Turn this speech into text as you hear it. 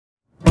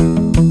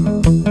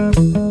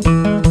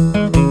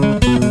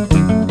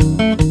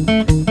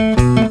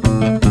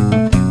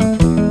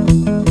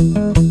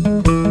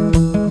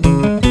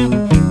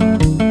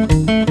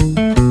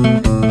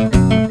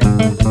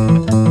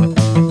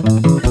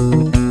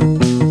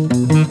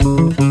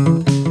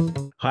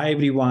Hi,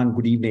 everyone.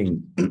 Good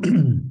evening.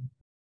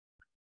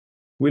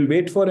 We'll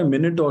wait for a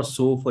minute or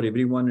so for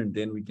everyone, and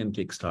then we can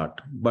kickstart.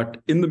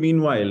 But in the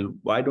meanwhile,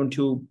 why don't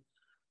you,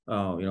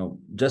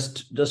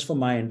 just for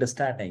my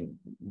understanding,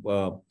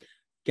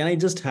 can I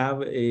just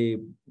have a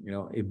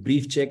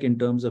brief check in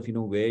terms of,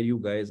 where you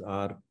guys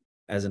are,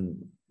 as in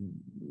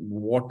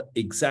what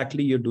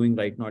exactly you're doing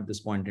right now at this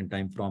point in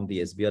time from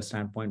the SBR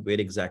standpoint,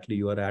 where exactly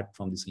you are at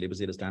from the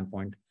syllabus area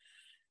standpoint.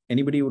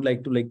 Anybody would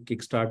like to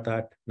kickstart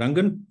that?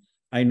 Rangan?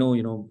 I know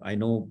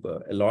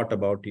a lot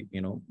about,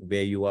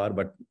 where you are,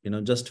 but,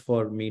 just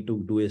for me to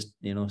do a,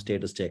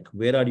 status check,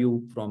 where are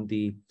you from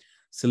the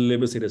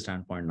syllabus area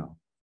standpoint now?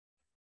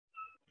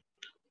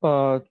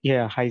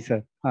 Yeah, hi,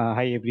 sir.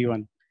 Hi,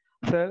 everyone.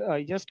 Sir,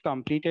 I just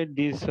completed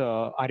this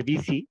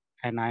RBC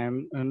and I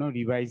am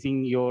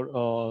revising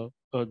your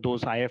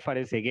those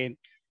IFRS again.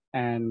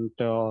 And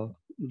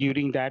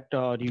during that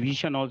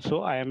revision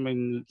also, I am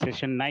in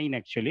session 9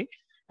 actually.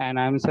 And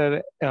I'm,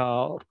 sir,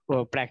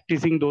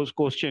 practicing those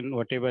questions,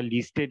 whatever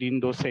listed in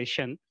those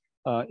session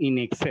in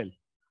Excel.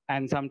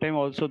 And sometimes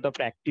also the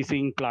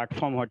practicing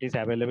platform, what is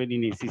available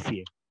in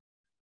ACCA.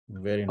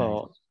 Very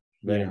nice.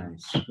 Very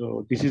nice.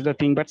 So this is the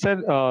thing, but sir,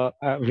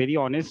 very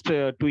honest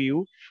to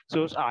you.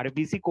 So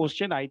RBC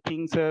question, I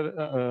think,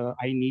 sir,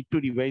 I need to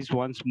revise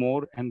once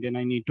more, and then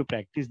I need to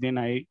practice. Then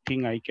I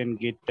think I can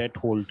get that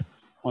hold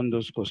on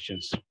those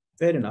questions.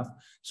 Fair enough.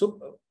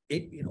 So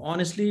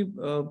honestly,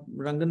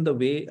 Rangan, the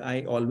way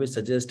I always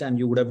suggest, and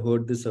you would have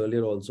heard this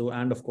earlier also,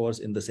 and of course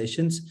in the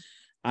sessions,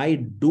 I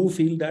do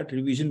feel that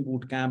revision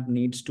bootcamp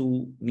needs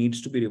to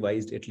be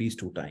revised at least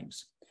 2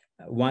 times.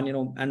 One,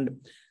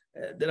 and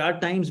there are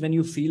times when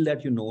you feel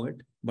that you know it,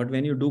 but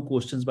when you do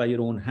questions by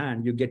your own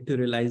hand, you get to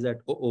realize that,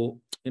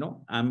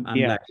 I'm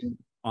lacking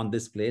on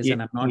this place,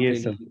 and I'm not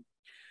really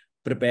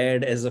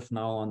prepared as of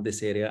now on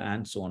this area,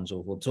 and so on and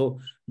so forth. So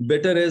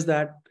better is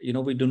that,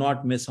 we do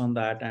not miss on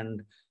that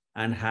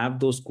and have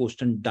those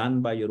questions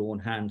done by your own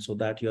hand so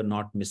that you're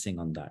not missing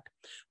on that.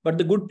 But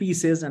the good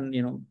piece is, and,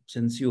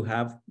 since you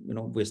have,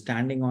 we're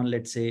standing on,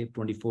 let's say,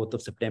 24th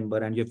of September,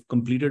 and you've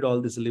completed all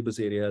the syllabus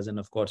areas, and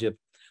of course, you've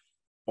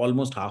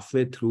almost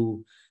halfway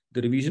through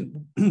the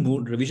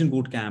revision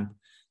boot camp.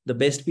 The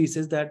best piece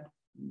is that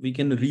we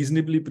can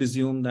reasonably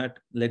presume that,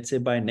 let's say,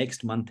 by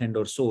next month end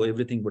or so,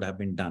 everything would have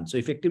been done. So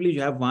effectively,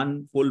 you have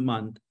 1 full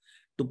month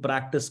to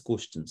practice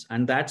questions,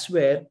 and that's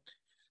where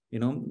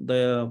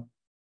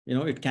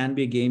it can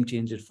be a game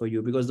changer for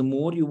you, because the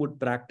more you would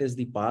practice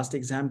the past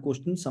exam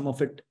questions, some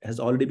of it has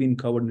already been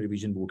covered in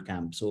revision boot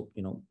camp, so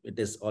it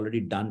is already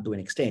done to an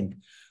extent.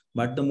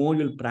 But the more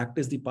you'll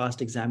practice the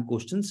past exam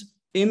questions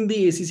in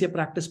the ACCA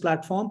practice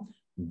platform,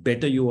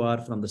 better you are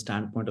from the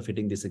standpoint of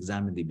hitting this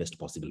exam in the best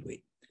possible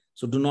way.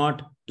 So do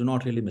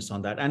not really miss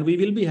on that. And we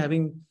will be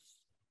having,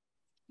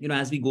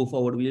 as we go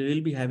forward, we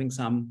will be having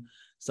some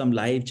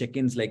live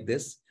check-ins like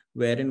this,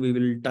 wherein we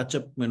will touch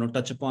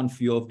upon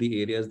few of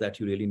the areas that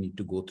you really need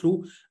to go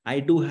through. I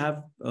do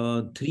have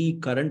 3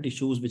 current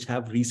issues which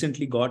have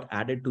recently got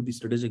added to the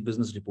strategic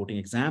business reporting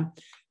exam,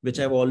 which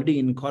I've already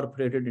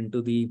incorporated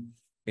into the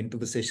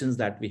sessions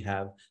that we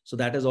have. So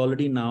that is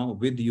already now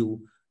with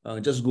you.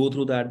 Just go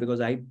through that,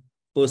 because I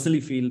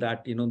personally feel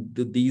that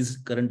these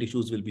current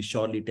issues will be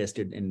surely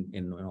tested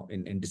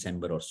in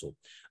December or so.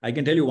 I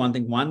can tell you one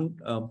thing. One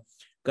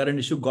current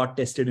issue got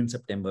tested in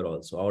September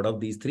also. Out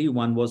of these 3,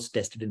 1 was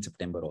tested in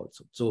September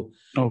also. So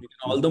you can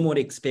all the more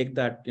expect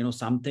that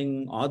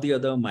something or the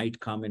other might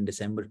come in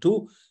December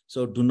too.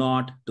 So do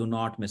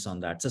not miss on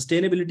that.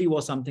 Sustainability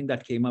was something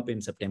that came up in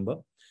September.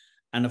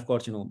 And of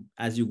course,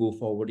 as you go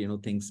forward,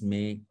 things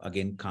may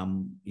again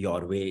come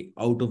your way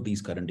out of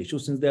these current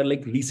issues. Since they're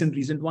like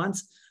recent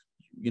ones,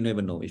 you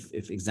never know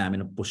if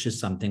examiner pushes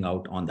something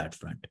out on that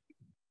front.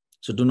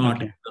 So do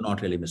not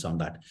really miss on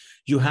that.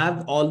 You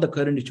have all the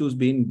current issues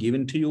being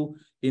given to you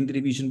in the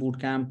revision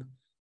bootcamp.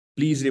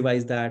 Please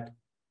revise that.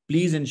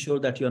 Please ensure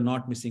that you're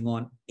not missing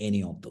on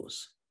any of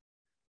those.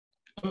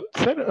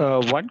 Sir,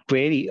 one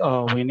query.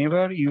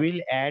 Whenever you will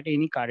add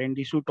any current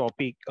issue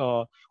topic,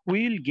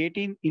 we will get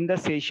in the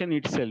session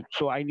itself.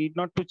 So I need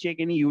not to check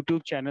any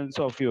YouTube channels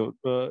of you.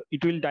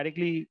 It will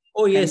directly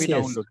be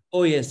downloaded.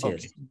 Oh, yes.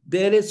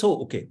 There is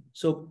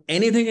So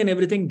anything and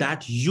everything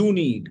that you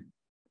need,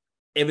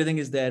 everything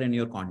is there in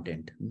your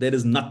content. There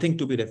is nothing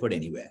to be referred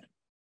anywhere.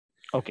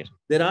 Okay.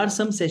 There are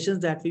some sessions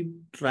that we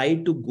try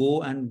to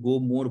go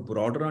more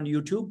broader on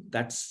YouTube.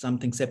 That's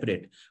something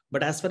separate.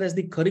 But as far as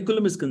the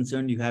curriculum is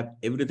concerned, you have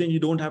everything. You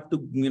don't have to,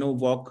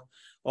 walk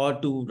or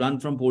to run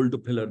from pole to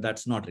pillar.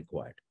 That's not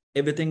required.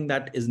 Everything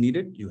that is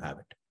needed, you have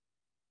it.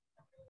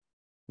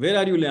 Where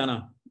are you,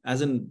 Liana?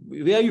 As in,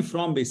 where are you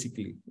from,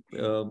 basically?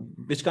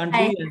 Which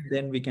country? And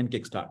then we can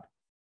kickstart.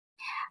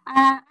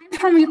 I'm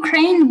from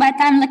Ukraine, but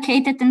I'm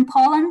located in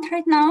Poland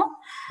right now.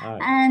 Right.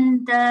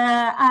 And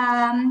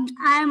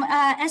I'm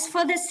as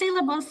for the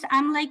syllabus,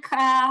 I'm like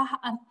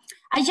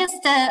I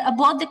just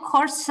bought the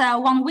course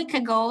 1 week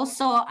ago,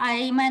 so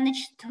I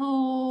managed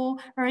to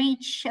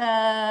reach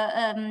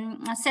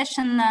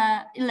session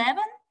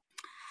 11.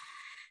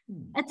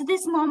 At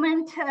this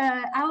moment,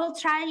 I will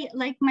try.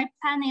 Like my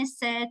plan is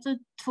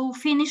to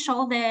finish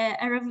all the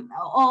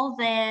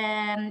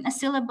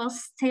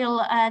syllabus till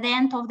the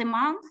end of the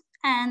month,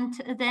 and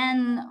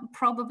then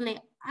probably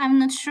I'm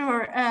not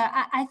sure.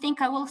 I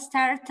think I will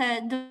start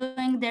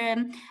doing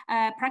the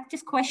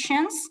practice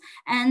questions,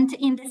 and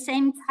in the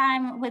same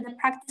time with the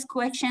practice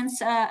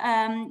questions,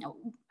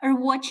 or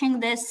watching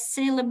the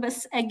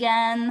syllabus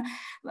again,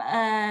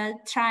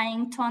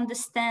 trying to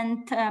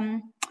understand.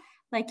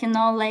 Like, you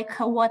know, like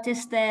what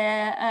is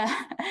the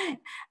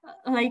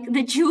like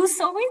the juice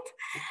of it,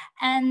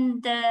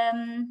 and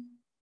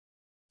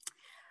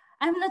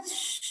I'm not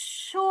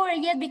sure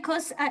yet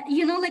because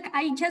you know, like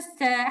I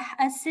just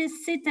I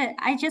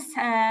just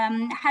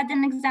had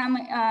an exam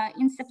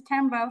in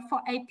September for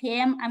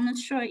APM. I'm not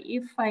sure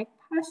if I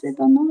pass it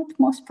or not.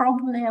 Most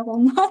probably I will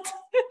not.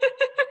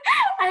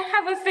 I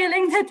have a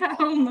feeling that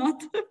I will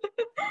not.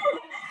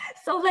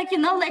 So like, you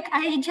know, like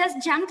I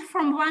just jumped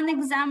from one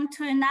exam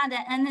to another,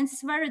 and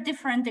it's very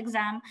different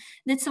exam.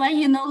 That's why,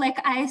 you know, like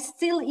I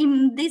still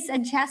in this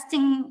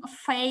adjusting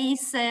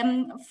phase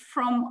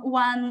from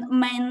one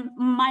main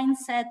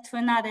mindset to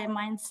another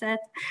mindset.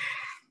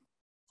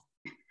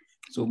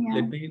 So yeah.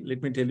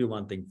 let me tell you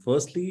one thing.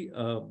 Firstly,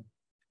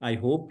 I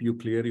hope you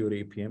clear your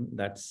APM.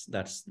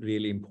 That's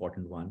really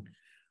important one.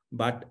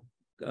 But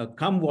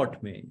come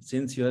what may,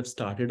 since you have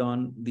started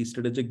on the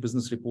strategic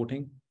business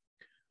reporting,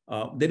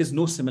 there is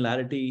no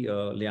similarity,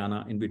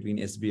 Liana, in between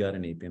SBR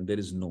and APM. There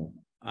is no.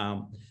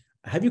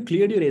 Have you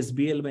cleared your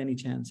SBL by any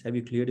chance? Have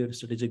you cleared your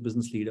strategic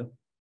business leader?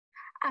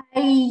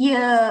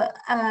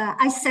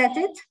 I said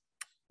it,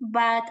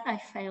 but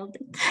I failed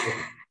it.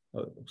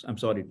 Okay. I'm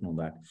sorry to know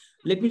that.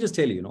 Let me just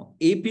tell you, you know,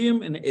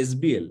 APM and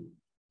SBL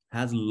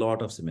has a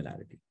lot of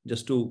similarity.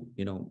 Just to,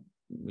 you know,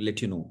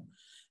 let you know,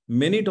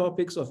 many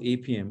topics of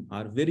APM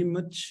are very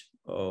much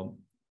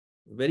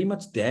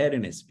there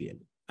in SBL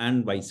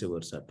and vice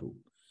versa too.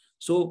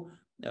 So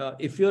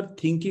if you're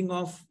thinking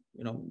of,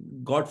 you know,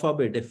 God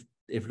forbid,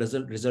 if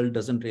result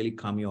doesn't really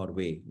come your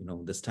way, you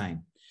know, this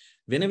time,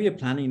 whenever you're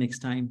planning next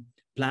time,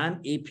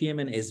 plan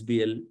APM and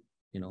SBL,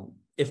 you know,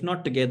 if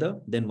not together,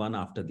 then one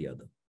after the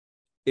other.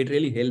 It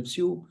really helps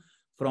you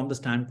from the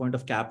standpoint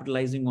of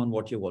capitalizing on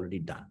what you've already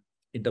done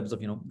in terms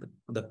of, you know,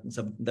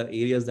 the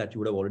areas that you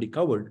would have already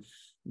covered.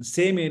 The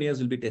same areas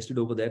will be tested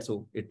over there.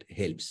 So it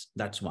helps.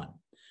 That's one.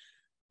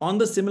 On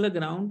the similar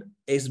ground,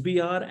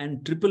 SBR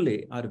and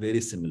AAA are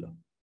very similar.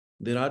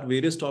 There are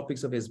various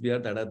topics of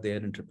SBR that are there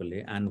in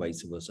AAA and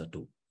vice versa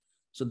too.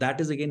 So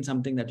that is again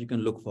something that you can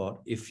look for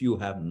if you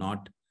have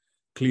not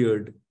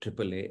cleared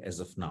AAA as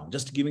of now.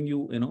 Just giving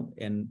you, you know,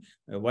 and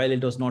while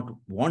it was not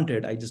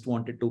wanted, I just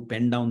wanted to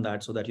pen down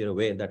that so that you're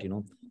aware that, you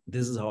know,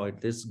 this is how it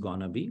is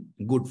gonna be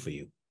good for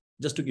you.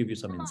 Just to give you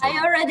some insight.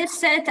 I already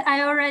said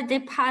I already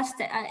passed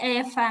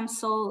AFM,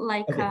 so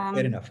like okay,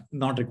 fair enough.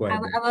 Not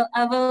required.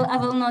 I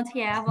will not.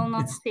 Yeah, I will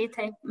not sit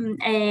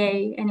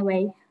AA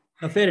anyway.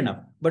 No, fair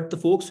enough. But the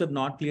folks who have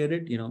not cleared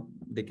it, you know,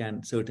 they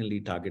can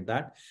certainly target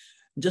that.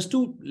 Just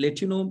to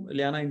let you know,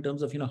 Liana, in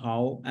terms of, you know,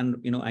 how, and,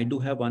 you know, I do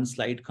have one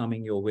slide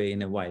coming your way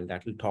in a while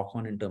that will talk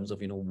on in terms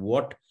of, you know,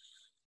 what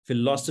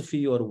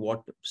philosophy or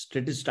what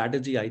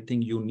strategy I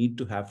think you need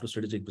to have for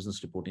strategic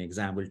business reporting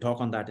exam. We'll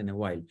talk on that in a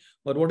while.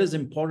 But what is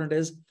important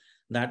is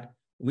that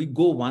we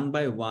go one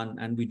by one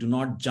and we do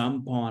not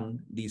jump on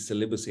these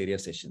syllabus area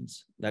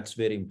sessions. That's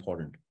very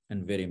important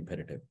and very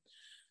imperative.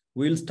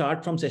 We'll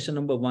start from session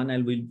number 1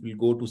 and we'll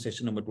go to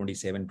session number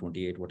 27,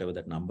 28, whatever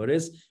that number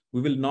is.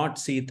 We will not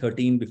see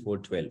 13 before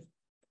 12,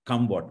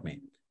 come what may,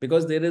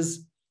 because there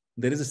is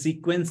a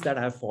sequence that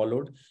I have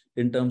followed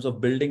in terms of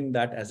building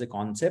that as a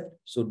concept.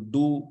 So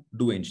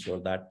do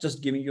ensure that.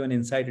 Just giving you an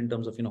insight in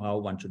terms of, you know, how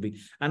one should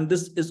be. And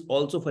this is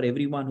also for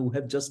everyone who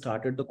have just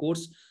started the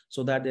course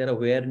so that they're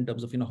aware in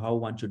terms of, you know, how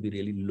one should be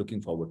really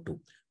looking forward to.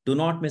 Do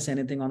not miss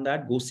anything on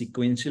that. Go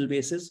sequential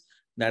basis.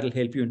 That'll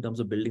help you in terms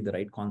of building the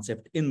right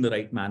concept in the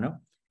right manner,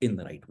 in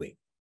the right way.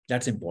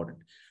 That's important.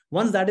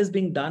 Once that is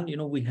being done, you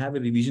know, we have a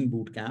revision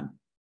boot camp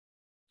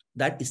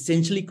that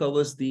essentially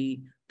covers the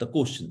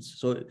questions.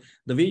 So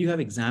the way you have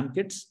exam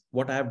kits,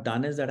 what I have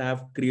done is that I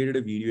have created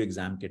a video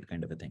exam kit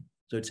kind of a thing.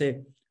 So it's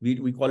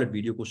we call it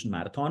video question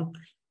marathon,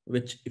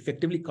 which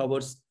effectively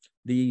covers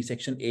the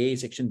section A,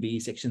 section B,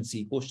 section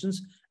C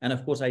questions. And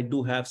of course, I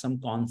do have some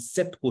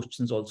concept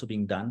questions also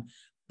being done,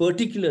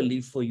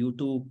 particularly for you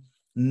to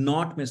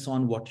not miss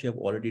on what you have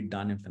already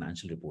done in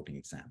financial reporting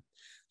exam.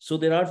 So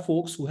there are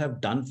folks who have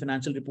done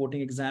financial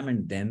reporting exam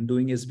and then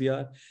doing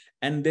SBR.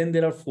 And then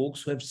there are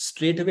folks who have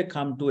straight away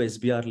come to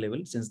SBR level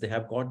since they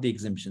have got the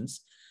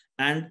exemptions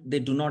and they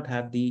do not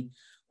have the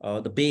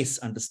base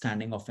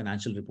understanding of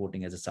financial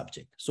reporting as a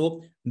subject.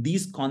 So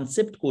these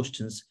concept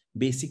questions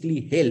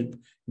basically help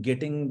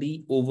getting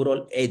the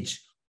overall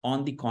edge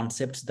on the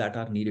concepts that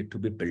are needed to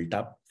be built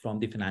up from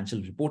the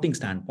financial reporting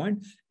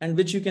standpoint, and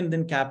which you can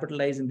then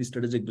capitalize in the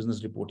strategic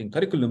business reporting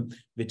curriculum,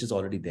 which is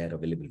already there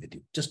available with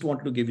you. Just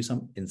wanted to give you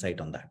some insight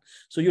on that.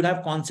 So you'd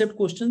have concept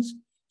questions,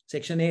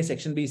 section A,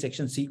 section B,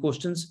 section C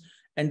questions,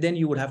 and then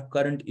you would have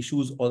current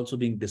issues also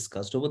being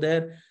discussed over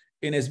there.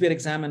 in SBR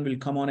exam, and we'll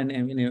come on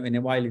in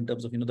a while in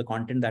terms of, the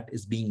content that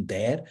is being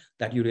there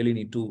that you really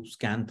need to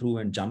scan through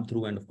and jump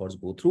through and of course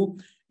go through.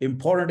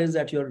 Important is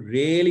that you're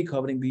really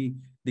covering the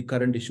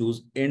current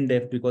issues in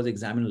depth, because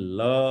examiner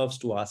loves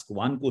to ask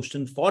one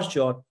question for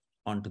sure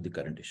onto the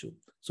current issue.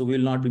 So we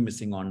will not be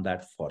missing on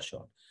that for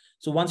sure.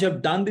 So once you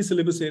have done the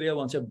syllabus area,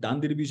 once you have done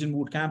the revision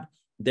bootcamp,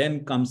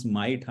 then comes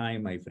my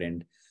time, my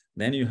friend.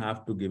 Then you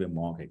have to give a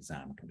mock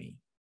exam to me.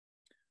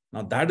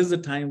 Now that is the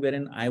time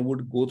wherein I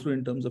would go through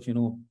in terms of,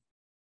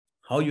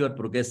 how you are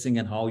progressing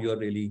and how you are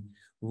really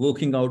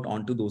working out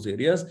onto those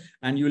areas.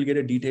 And you will get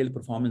a detailed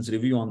performance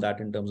review on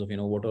that in terms of,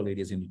 what all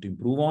areas you need to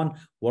improve on,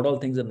 what all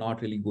things are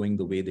not really going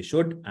the way they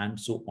should, and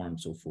so on and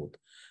so forth.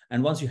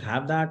 And once you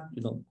have that,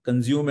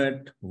 consume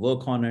it,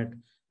 work on it,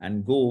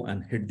 and go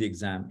and hit the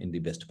exam in the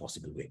best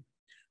possible way.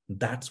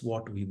 That's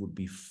what we would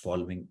be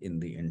following in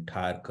the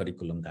entire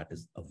curriculum that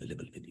is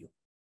available with you.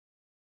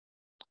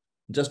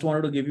 Just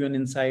wanted to give you an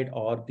insight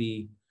or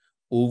the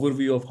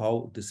overview of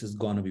how this is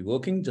going to be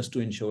working, just to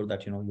ensure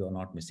that, you're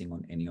not missing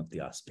on any of the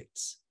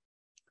aspects.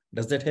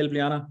 Does that help,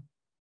 Liana?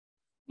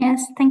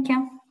 Yes, thank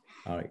you.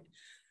 All right.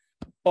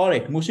 All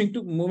right, moving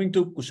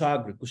to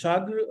Kushagra.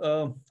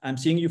 Kushagra, I'm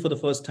seeing you for the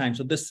first time.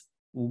 So this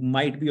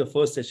might be your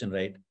first session,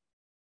 right?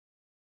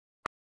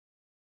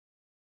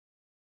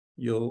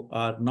 You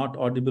are not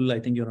audible. I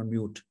think you're on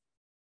mute.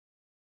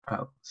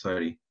 Oh,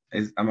 sorry.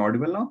 I'm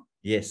audible now?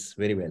 Yes,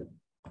 very well.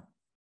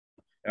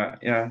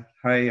 Yeah.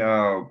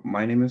 Hi,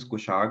 my name is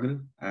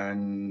Kushagra,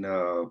 and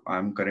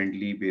I'm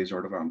currently based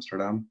out of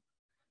Amsterdam.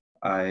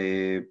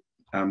 I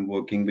am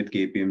working with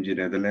KPMG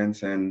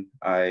Netherlands, and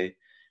I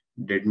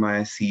did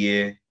my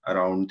CA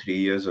around 3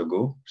 years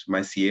ago. So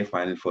my CA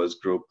final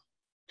first group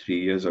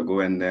 3 years ago,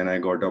 and then I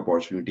got the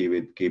opportunity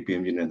with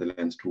KPMG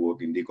Netherlands to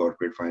work in the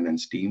corporate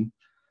finance team.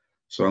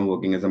 So I'm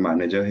working as a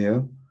manager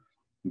here,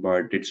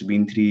 but it's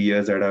been 3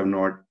 years that I've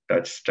not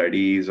touched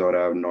studies or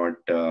I've not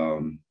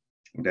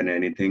done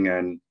anything.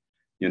 And,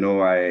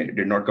 I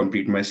did not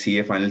complete my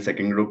CA final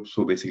second group.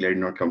 So basically I did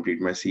not complete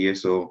my CA.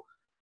 So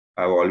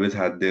I've always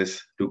had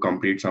this to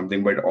complete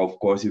something, but of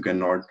course you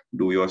cannot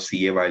do your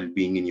CA while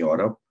being in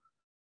Europe.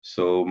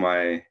 So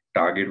my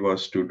target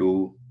was to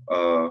do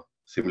a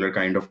similar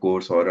kind of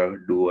course or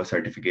do a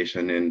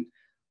certification in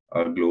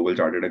global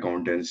chartered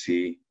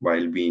accountancy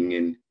while being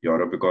in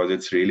Europe, because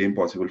it's really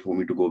impossible for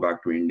me to go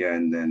back to India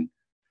and then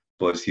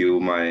pursue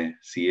my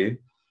CA.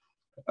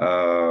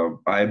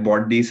 I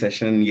bought the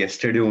session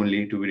yesterday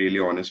only, to be really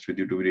honest with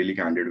you, to be really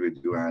candid with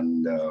you.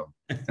 And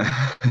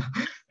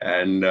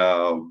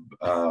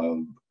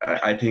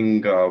I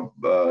think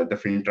the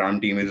FinTram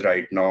team is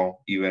right now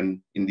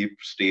even in the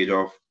stage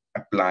of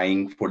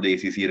applying for the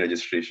ACCA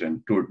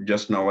registration.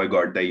 Just now I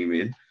got the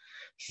email.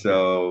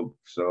 So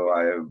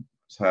I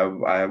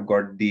have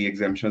got the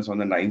exemptions on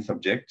the 9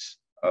 subjects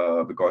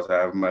because I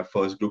have my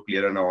first group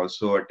clear, and I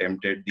also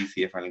attempted the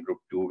CA final group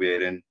 2,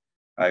 wherein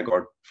I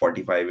got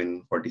 45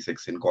 in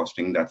 46 in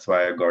costing. That's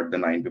why I got the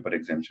 9 paper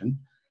exemption.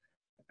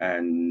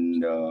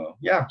 And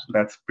yeah,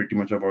 that's pretty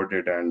much about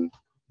it. And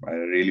I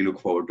really look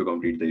forward to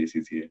complete the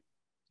ACCA.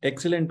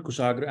 Excellent,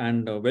 Kushagra,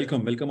 and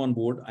welcome on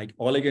board.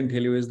 All I can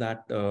tell you is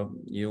that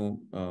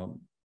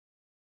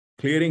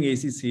clearing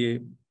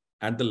ACCA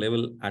at the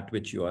level at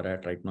which you are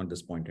at right now at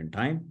this point in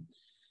time,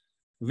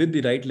 with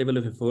the right level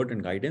of effort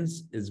and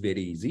guidance, is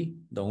very easy.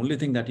 The only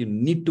thing that you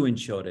need to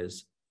ensure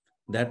is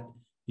that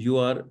you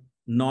are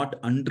not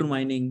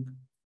undermining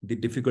the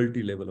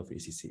difficulty level of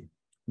ACCA.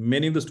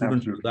 Many of the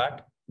students do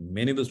that.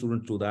 Many of the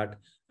students do that.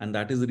 And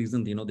that is the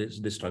reason,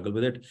 they struggle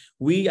with it.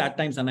 We at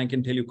times, and I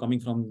can tell you, coming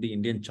from the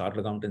Indian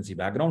chartered accountancy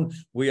background,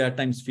 we at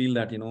times feel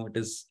that, it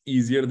is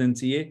easier than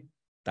CA.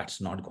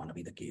 That's not going to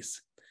be the case.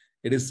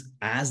 It is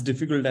as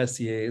difficult as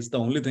CA is. The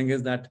only thing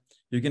is that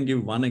you can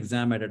give one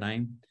exam at a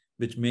time,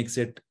 which makes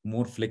it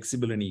more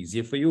flexible and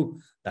easier for you.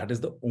 That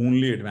is the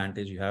only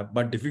advantage you have.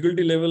 But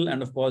difficulty level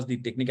and of course the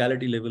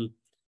technicality level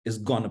is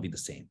going to be the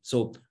same.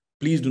 So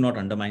please do not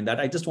undermine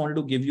that. I just wanted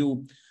to give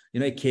you,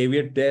 a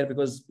caveat there,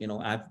 because,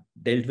 I've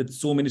dealt with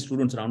so many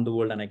students around the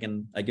world, and I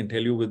can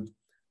tell you with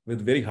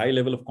very high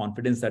level of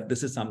confidence that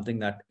this is something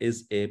that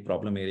is a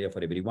problem area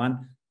for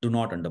everyone. Do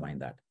not undermine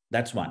that.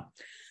 That's one.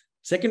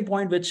 Second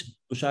point, which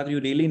Kushagra, you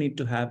really need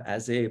to have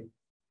as a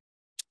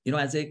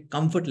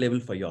comfort level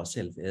for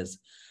yourself, is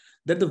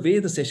that the way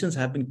the sessions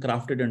have been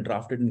crafted and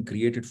drafted and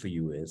created for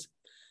you is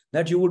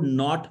that you would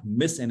not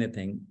miss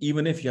anything,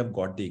 even if you have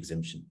got the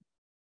exemption.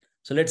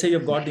 So let's say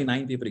you've got the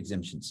 9 paper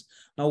exemptions.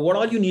 Now, what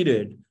all you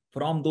needed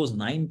from those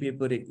 9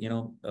 paper,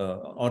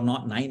 or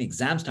not 9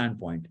 exam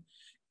standpoint,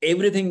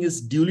 everything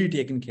is duly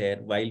taken care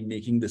while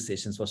making the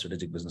sessions for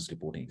strategic business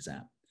reporting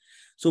exam.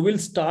 So we'll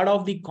start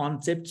off the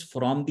concepts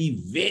from the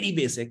very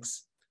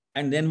basics,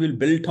 and then we'll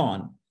build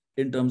on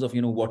in terms of,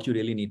 what you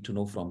really need to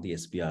know from the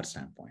SBR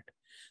standpoint.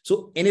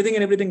 So anything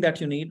and everything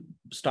that you need,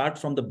 start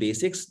from the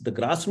basics, the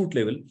grassroots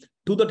level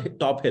to the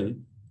top hill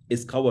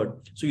is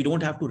covered. So you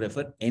don't have to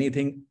refer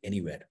anything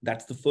anywhere.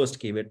 That's the first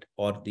caveat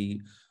or the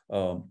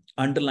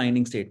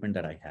underlining statement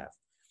that I have.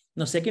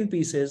 Now, second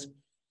piece is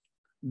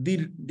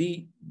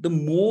the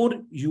more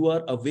you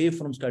are away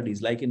from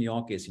studies, like in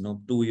your case,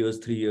 2 years,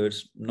 3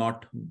 years,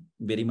 not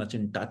very much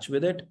in touch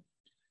with it,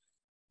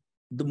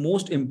 the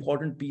most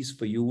important piece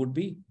for you would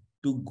be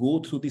to go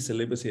through the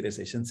syllabus area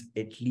sessions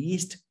at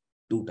least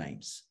 2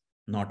 times,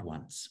 not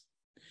once.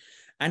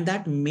 And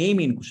that may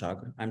mean,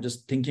 Kushagra, I'm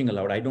just thinking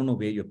aloud. I don't know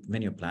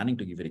when you're planning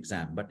to give your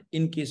exam, but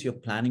in case you're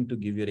planning to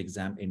give your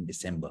exam in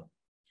December,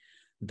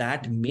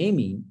 that may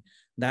mean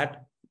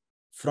that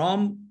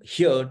from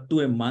here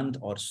to a month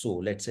or so,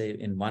 let's say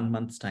in 1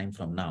 month's time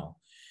from now,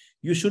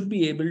 you should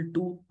be able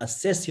to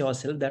assess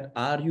yourself that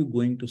are you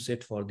going to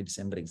sit for the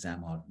December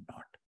exam or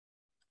not?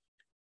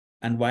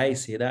 And why I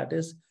say that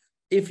is,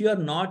 if you are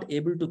not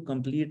able to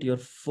complete your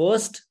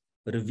first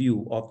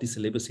review of the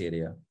syllabus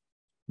area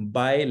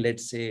by,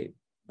 let's say,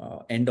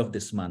 end of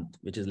this month,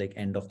 which is like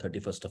end of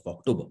 31st of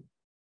October,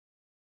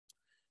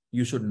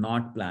 you should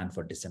not plan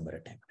for December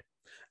attempt.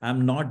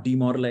 I'm not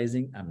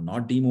demoralizing. I'm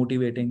not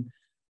demotivating.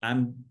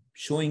 I'm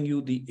showing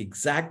you the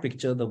exact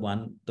picture, the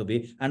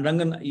way. And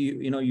Rangan,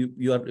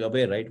 you are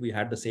aware, right? We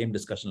had the same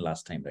discussion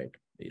last time,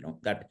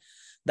 right?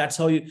 That's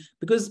how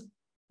because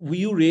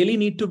you really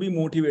need to be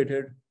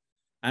motivated,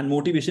 and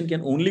motivation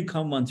can only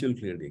come once you'll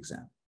clear the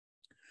exam.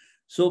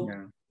 So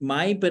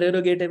my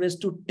prerogative is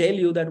to tell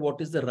you that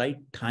what is the right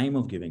time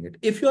of giving it.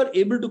 If you are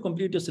able to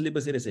complete your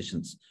syllabus area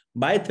sessions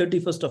by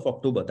 31st of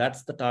October,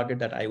 that's the target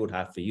that I would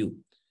have for you.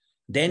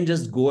 Then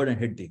just go ahead and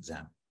hit the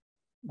exam.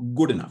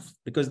 Good enough,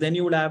 because then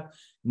you would have a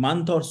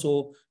month or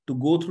so to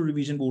go through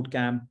revision boot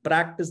camp,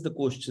 practice the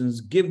questions,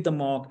 give the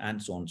mock,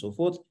 and so on and so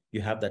forth.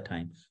 You have that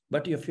time.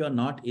 But if you're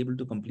not able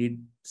to complete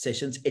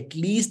sessions at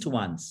least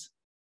once,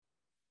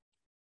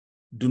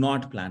 do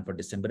not plan for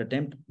December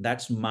attempt.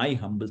 That's my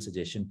humble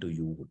suggestion to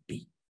you would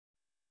be.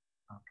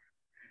 Okay.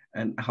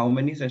 And how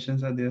many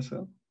sessions are there,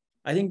 sir?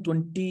 I think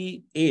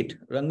 28.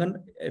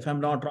 Rangan, if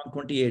I'm not wrong,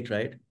 28,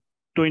 right?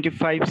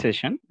 25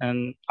 session,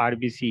 and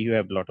RBC you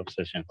have a lot of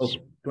sessions. Okay,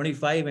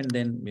 25, and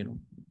then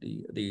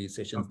the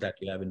sessions that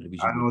you have in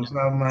revision. I also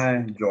have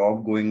my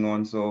job going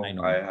on, so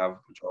I have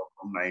a job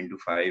from 9 to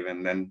 5,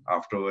 and then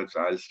afterwards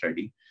I'll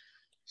study.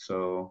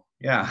 So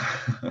yeah.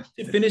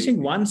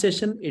 Finishing one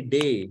session a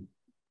day,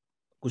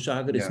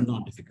 Kushagra, is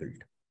not difficult.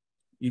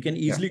 You can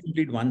easily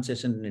complete one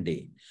session in a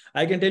day.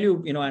 I can tell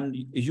you, and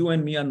you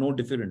and me are no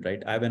different,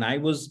 right? When I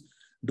was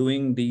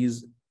doing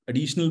these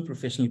additional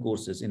professional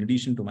courses, in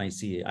addition to my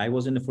CA, I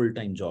was in a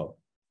full-time job.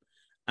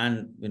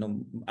 And,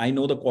 I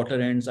know the quarter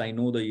ends, I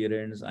know the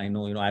year ends, I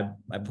know,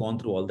 I've gone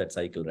through all that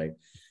cycle, right?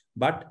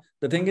 But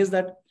the thing is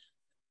that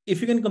if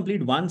you can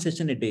complete one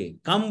session a day,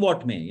 come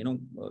what may,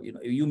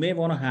 you may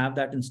want to have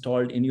that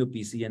installed in your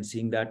PC and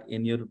seeing that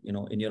in your,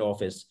 in your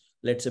office,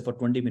 let's say for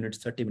 20 minutes,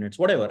 30 minutes,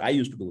 whatever. I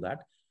used to do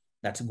that.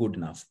 That's good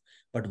enough.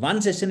 But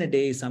one session a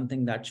day is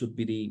something that should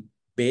be the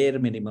bare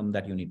minimum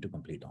that you need to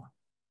complete on.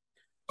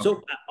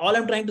 So all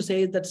I'm trying to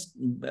say is that,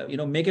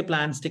 make a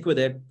plan, stick with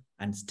it,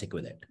 and stick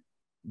with it.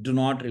 Do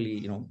not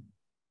really,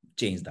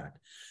 change that.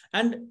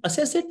 And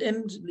assess it.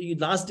 And the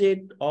last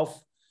date of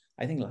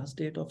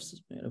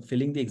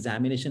filling the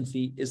examination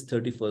fee is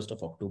 31st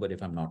of October,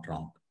 if I'm not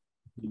wrong.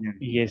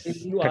 Yes.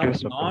 If you are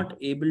not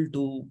able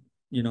to,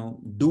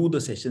 do the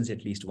sessions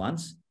at least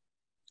once,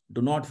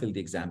 do not fill the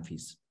exam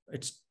fees.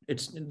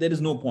 There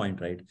is no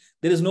point, right?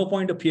 There is no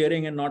point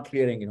appearing and not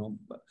clearing,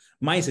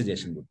 my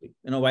suggestion would be,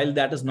 while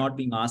that is not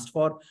being asked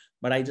for,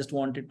 but I just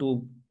wanted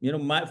to,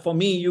 for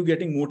me, you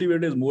getting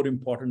motivated is more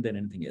important than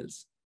anything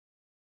else.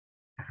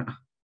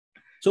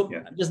 So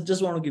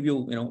just want to give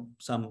you,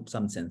 some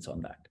sense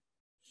on that.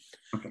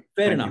 Okay.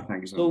 Fair enough.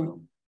 Thank you so much.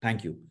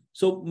 Thank you.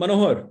 So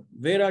Manohar,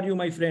 where are you,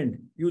 my friend?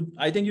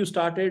 I think you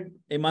started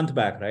a month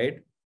back, right?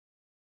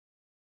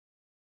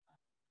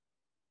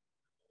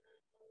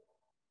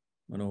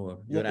 Manohar,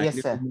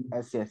 yes, sir.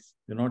 Yes.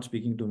 You're not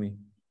speaking to me.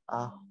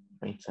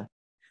 Right, sir.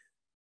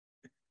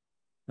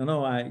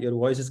 No, your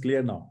voice is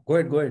clear now. Go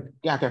ahead.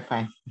 Yeah, okay,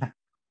 fine.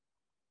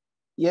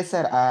 Yes,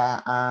 sir.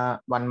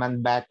 1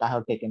 month back, I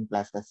have taken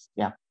classes.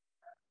 Yeah.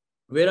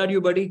 Where are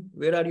you, buddy?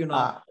 Where are you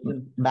now?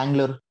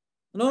 Bangalore.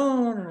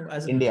 No.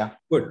 As India.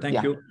 Good,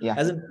 thank you. Yeah.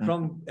 As in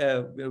from,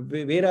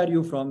 where are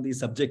you from the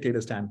subject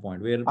area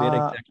standpoint? Where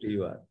exactly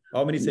you are?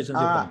 How many sessions you've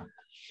done?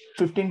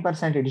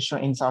 15% it is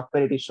showing, in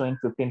software it is showing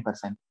 15%.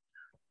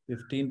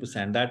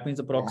 15%. That means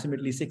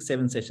approximately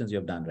 6-7 sessions you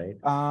have done, right?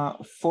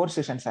 4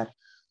 sessions, sir.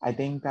 I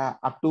think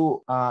up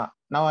to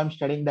now I'm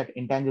studying that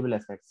intangible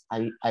assets.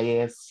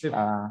 IAS.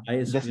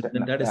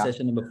 That is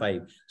session number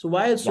 5. So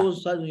why is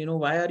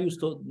why are you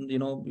so,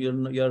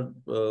 you're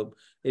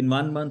in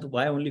 1 month,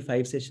 why only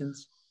 5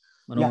 sessions?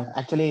 Yeah,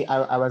 actually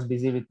I was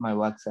busy with my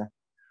work, sir.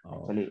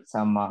 Actually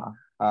some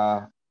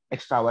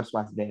extra hours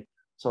was there.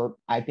 So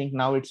I think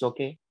now it's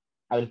okay.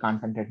 I will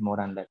concentrate more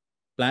on that.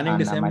 Planning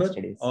December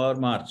or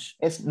March?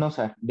 Yes, no,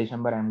 sir.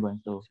 December I'm going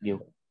to give.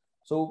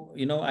 So,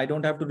 I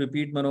don't have to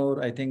repeat,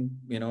 Manor. I think,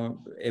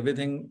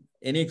 everything,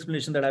 any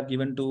explanation that I've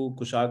given to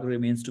Kushagra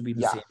remains to be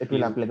the same. It will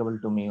be applicable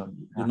to me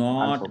only.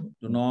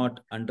 Do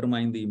not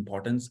undermine the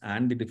importance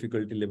and the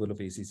difficulty level of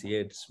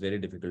ACCA. It's very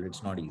difficult.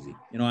 It's not easy.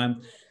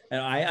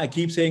 And I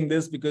keep saying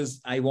this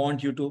because I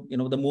want you to,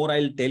 the more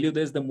I'll tell you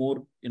this, the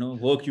more,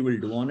 work you will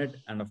do on it.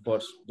 And of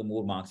course, the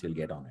more marks you'll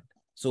get on it.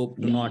 So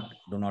do not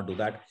do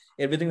that.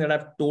 Everything that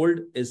I've told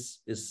is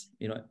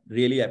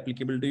really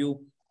applicable to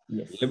you.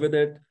 Yes. Live with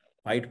it,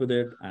 fight with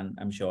it. And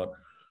I'm sure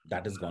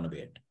that is going to be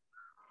it.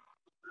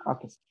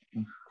 Okay.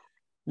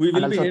 We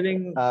will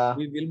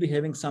be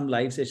having some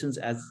live sessions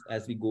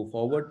as we go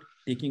forward,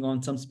 taking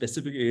on some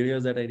specific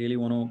areas that I really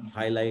want to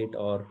highlight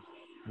or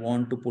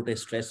want to put a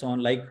stress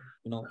on. Like,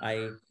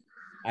 I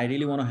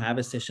really want to have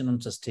a session on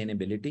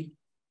sustainability.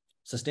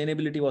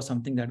 Sustainability was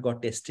something that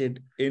got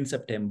tested in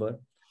September,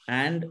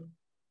 and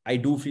I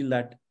do feel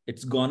that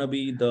it's gonna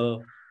be the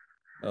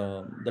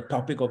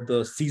topic of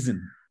the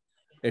season.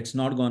 It's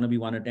not going to be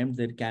one attempt.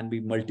 There can be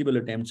multiple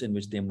attempts in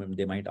which they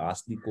might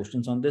ask the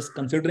questions on this,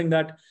 considering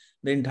that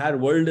the entire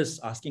world is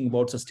asking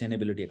about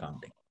sustainability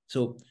accounting.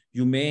 So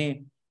you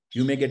may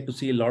get to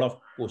see a lot of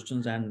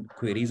questions and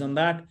queries on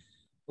that.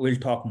 We'll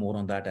talk more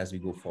on that as we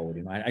go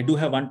forward. I do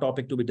have one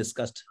topic to be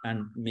discussed,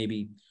 and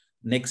maybe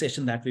next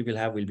session that we will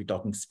have, we'll be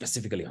talking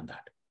specifically on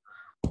that.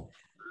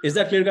 Is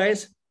that clear,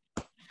 guys?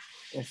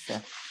 Yes,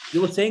 sir.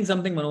 You were saying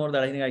something, Manohar,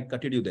 that I think I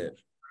cutted you there.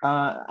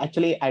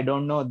 Actually, I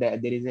don't know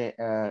that there is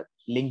a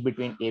link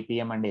between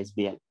APM and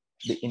SBL.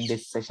 In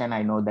this session,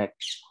 I know that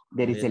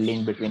there is a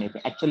link between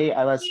APM. Actually,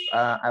 I was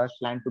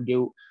planned to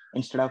give,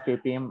 instead of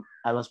APM,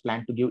 I was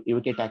planned to give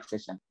UK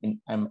taxation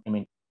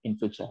in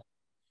future.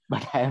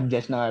 But I am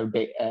just now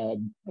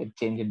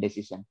changed the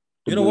decision.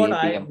 You know what?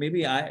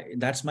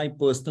 That's my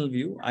personal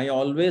view. I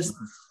always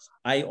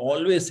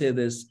say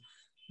this,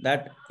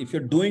 that if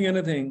you're doing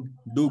anything,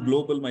 do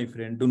global, my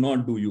friend. Do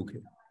not do UK.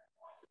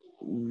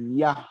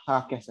 Yeah.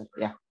 Okay, sir.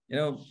 Yeah.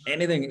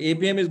 Anything.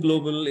 APM is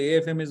global,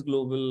 AFM is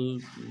global,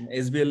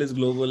 SBL is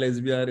global,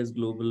 SBR is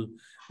global.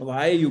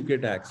 Why UK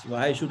tax?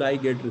 Why should I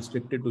get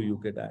restricted to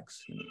UK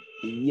tax?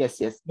 Yes.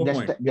 Just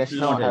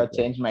now I have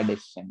changed my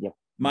decision. Yep.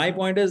 My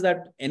point is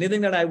that anything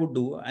that I would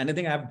do,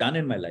 anything I've done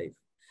in my life,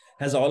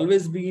 has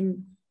always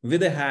been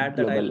with a hat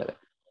that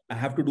I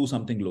have to do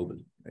something global,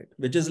 right?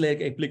 Which is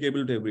like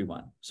applicable to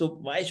everyone. So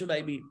why should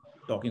I be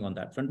talking on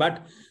that front?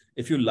 But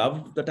if you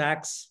love the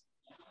tax,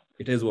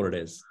 it is what it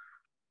is.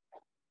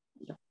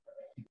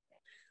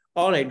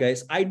 All right,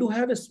 guys, I do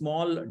have a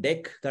small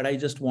deck that I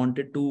just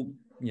wanted to,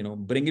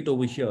 bring it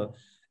over here.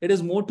 It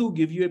is more to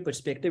give you a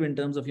perspective in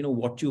terms of,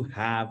 what you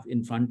have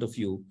in front of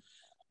you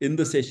in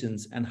the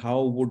sessions and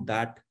how would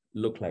that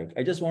look like.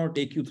 I just want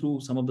to take you through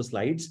some of the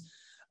slides.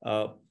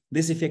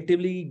 This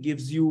effectively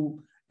gives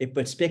you a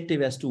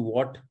perspective as to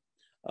what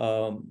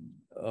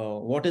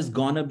is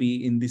gonna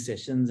be in the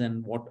sessions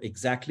and what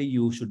exactly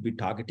you should be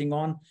targeting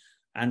on.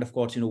 And of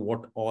course,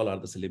 what all are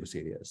the syllabus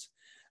areas.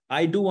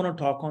 I do want to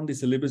talk on the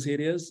syllabus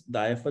areas, the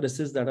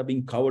IFRSs that are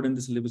being covered in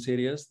the syllabus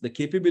areas, the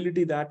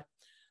capability that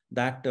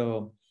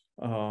the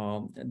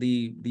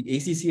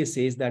ACCA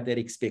says that they're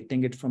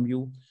expecting it from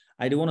you.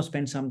 I do want to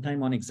spend some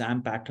time on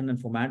exam pattern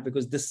and format,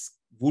 because this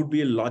would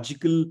be a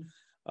logical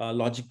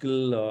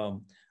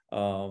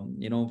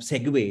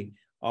segue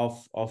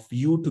of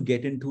you to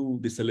get into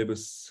the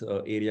syllabus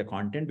area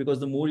content, because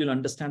the more you'll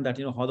understand that,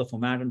 how the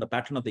format and the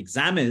pattern of the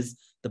exam is,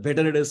 the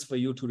better it is for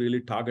you to really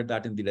target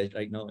that in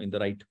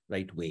the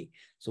right way.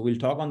 So we'll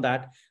talk on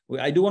that.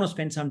 I do want to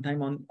spend some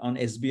time on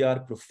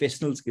SBR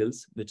professional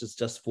skills, which is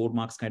just 4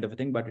 marks kind of a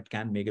thing, but it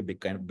can make a big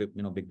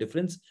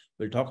difference.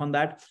 We'll talk on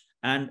that.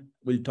 And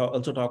we'll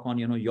also talk on,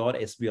 your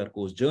SBR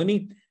course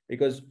journey,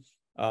 because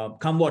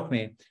come what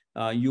may,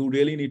 you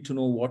really need to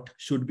know what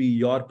should be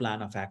your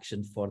plan of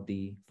action for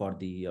the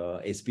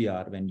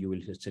SBR when you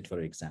will sit for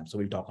exam. So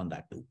we'll talk on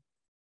that too.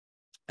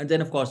 And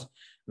then, of course,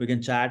 we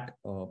can chat,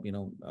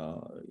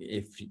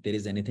 if there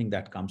is anything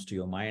that comes to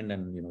your mind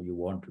and, you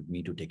want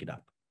me to take it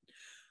up.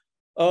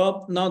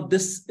 Now,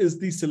 this is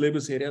the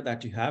syllabus area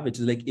that you have, which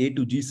is like A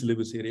to G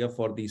syllabus area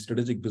for the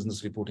strategic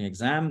business reporting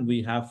exam.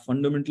 We have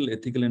fundamental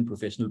ethical and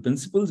professional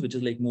principles, which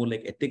is like more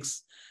like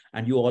ethics.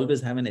 And you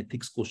always have an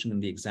ethics question in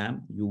the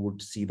exam. You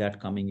would see that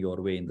coming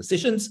your way in the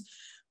sessions.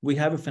 We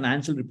have a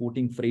financial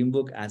reporting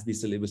framework as the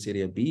syllabus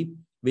area B,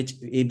 which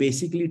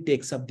basically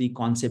takes up the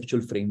conceptual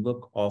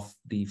framework of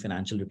the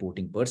financial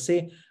reporting per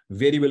se,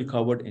 very well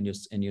covered in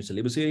your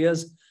syllabus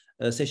areas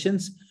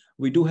sessions.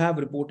 We do have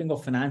reporting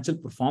of financial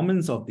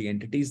performance of the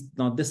entities.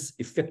 Now, this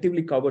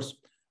effectively covers,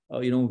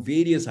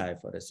 various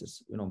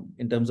IFRSs,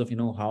 in terms of,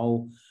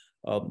 how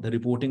the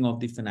reporting of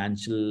the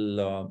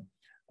financial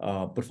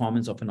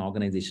performance of an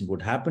organization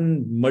would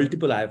happen.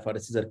 Multiple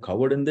IFRSs are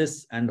covered in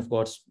this. And of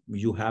course,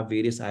 you have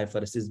various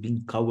IFRSs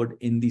being covered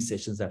in these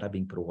sessions that are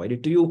being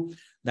provided to you.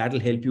 That will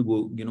help you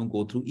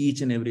go through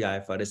each and every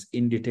IFRS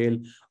in detail,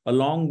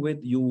 along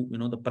with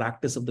the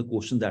practice of the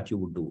questions that you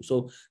would do.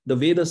 So the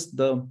way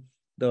the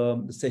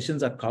the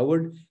sessions are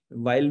covered.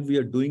 While we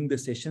are doing the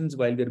sessions,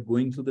 while we are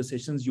going through the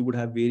sessions, you would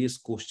have various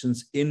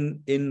questions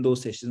in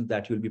those sessions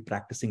that you'll be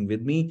practicing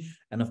with me.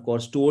 And of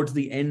course, towards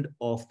the end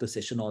of the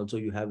session also,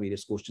 you have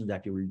various questions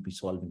that you will be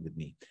solving with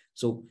me.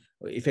 So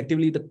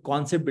effectively, the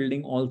concept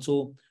building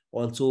also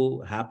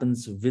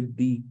happens with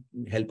the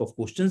help of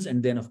questions.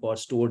 And then, of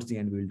course, towards the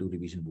end, we'll do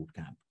revision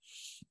bootcamp.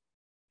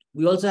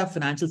 We also have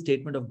financial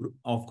statement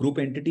of group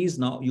entities.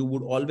 Now, you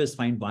would always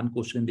find one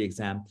question in the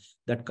exam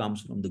that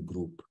comes from the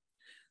group.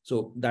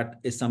 So that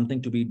is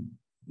something to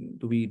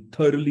be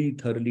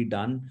thoroughly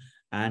done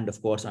and,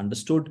 of course,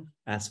 understood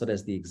as far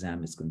as the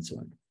exam is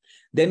concerned.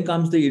 Then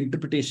comes the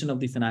interpretation of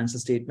the financial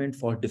statement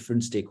for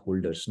different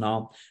stakeholders.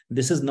 Now,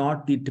 this is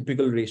not the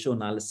typical ratio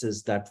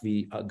analysis that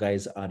we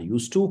guys are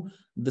used to.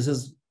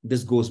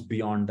 This goes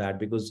beyond that,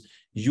 because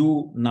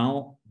you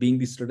now, being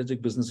the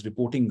strategic business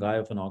reporting guy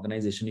of an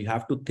organization, you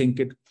have to think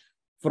it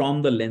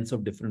from the lens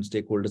of different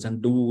stakeholders.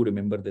 And do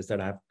remember this,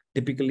 that I have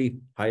typically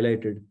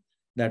highlighted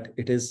that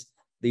it is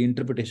the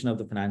interpretation of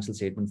the financial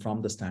statement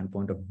from the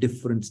standpoint of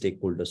different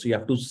stakeholders. So you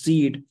have to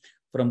see it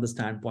from the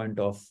standpoint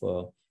of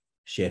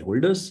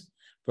shareholders,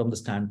 from the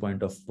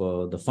standpoint of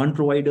the fund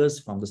providers,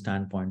 from the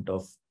standpoint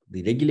of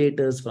the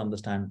regulators, from the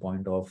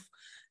standpoint of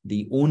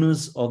the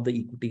owners of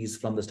the equities,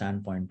 from the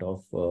standpoint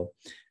of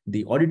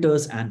the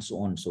auditors, and so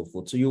on and so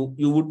forth. So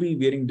you would be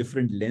wearing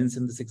different lens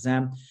in this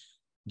exam.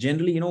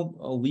 Generally,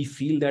 we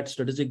feel that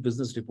strategic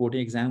business reporting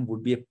exam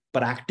would be a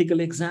practical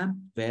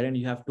exam wherein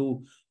you have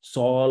to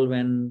solve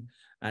and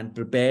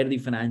prepare the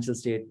financial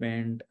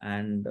statement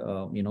and,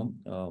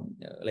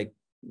 like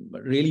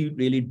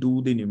really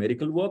do the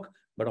numerical work.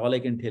 But all I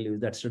can tell you is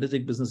that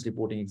strategic business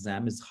reporting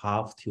exam is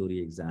half theory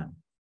exam.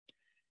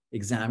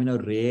 Examiner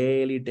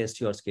really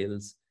test your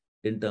skills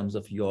in terms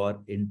of your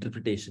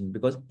interpretation,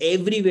 because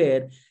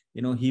everywhere,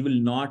 he will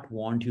not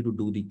want you to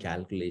do the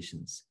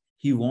calculations.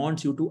 He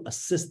wants you to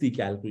assess the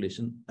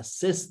calculation,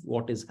 assess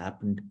what has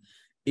happened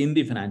in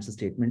the financial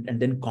statement, and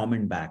then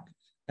comment back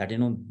that,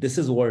 this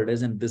is what it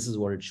is and this is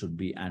what it should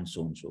be, and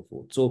so on and so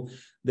forth. So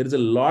there is a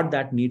lot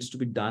that needs to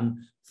be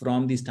done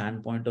from the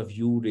standpoint of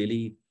you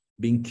really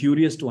being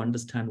curious to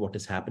understand what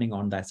is happening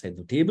on that side of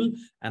the table,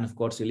 and of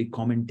course, really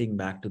commenting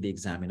back to the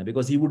examiner,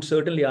 because he would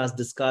certainly ask,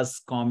 discuss,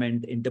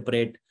 comment,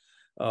 interpret,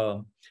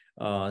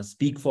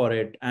 speak for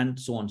it, and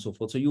so on and so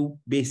forth. So you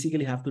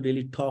basically have to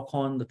really talk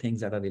on the things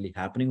that are really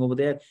happening over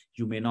there.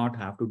 You may not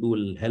have to do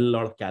a hell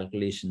lot of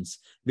calculations,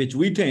 which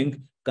we think,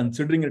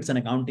 considering it's an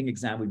accounting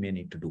exam, we may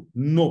need to do.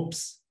 Nope.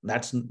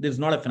 There's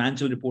not a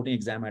financial reporting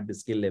exam at the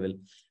skill level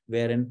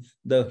wherein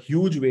the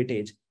huge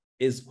weightage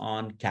is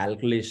on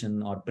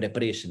calculation or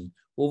preparation.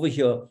 Over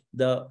here,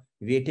 the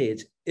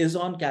weightage is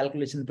on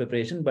calculation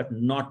preparation, but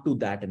not to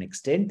that an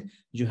extent.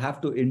 You have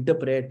to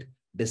interpret,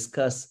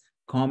 discuss,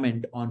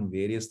 comment on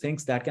various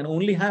things. That can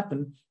only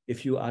happen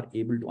if you are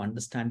able to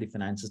understand the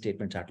financial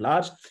statements at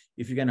large,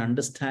 if you can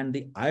understand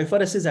the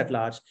IFRSs at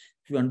large,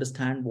 if you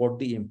understand what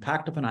the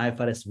impact of an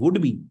IFRS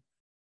would be,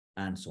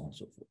 and so on and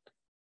so forth.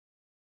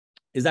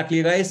 Is that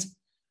clear, guys?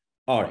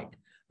 All right.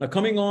 Now,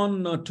 coming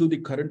on to the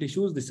current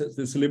issues,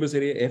 the syllabus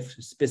area F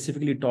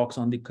specifically talks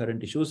on the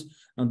current issues.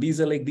 Now,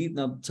 these are like these.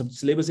 Now,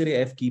 syllabus area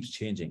F keeps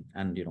changing,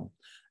 and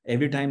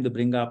every time they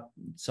bring up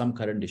some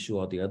current issue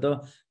or the other,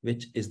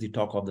 which is the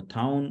talk of the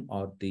town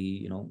or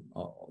the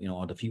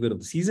or the fever of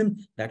the season,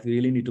 that we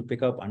really need to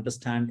pick up,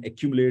 understand,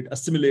 accumulate,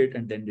 assimilate,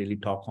 and then really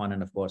talk on,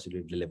 and of course,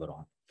 really deliver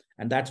on.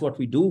 And that's what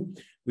we do.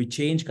 We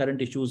change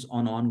current issues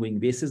on an ongoing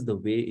basis. The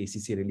way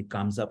ACCA really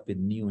comes up with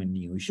new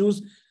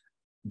issues.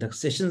 The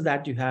sessions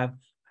that you have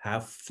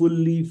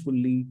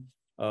fully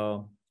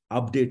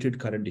updated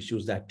current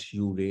issues that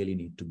you really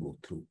need to go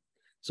through.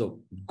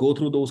 So go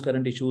through those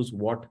current issues,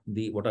 what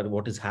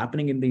is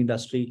happening in the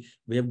industry.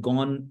 We have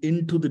gone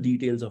into the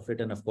details of it,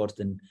 and of course,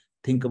 then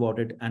think about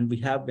it. And we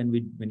have,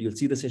 when you'll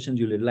see the sessions,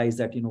 you'll realize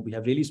that we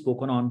have really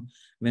spoken on,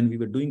 when we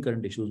were doing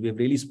current issues, we have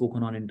really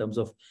spoken on in terms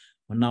of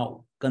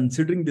now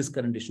considering this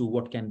current issue,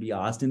 what can be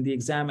asked in the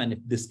exam, and if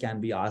this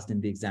can be asked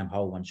in the exam,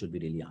 how one should be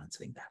really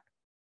answering that.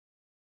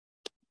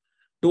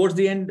 Towards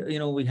the end,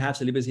 we have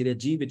syllabus area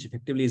G, which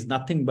effectively is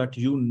nothing but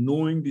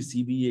knowing the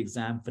CBE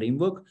exam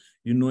framework,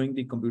 knowing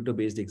the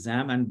computer-based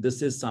exam. And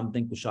this is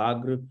something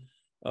Kushagra,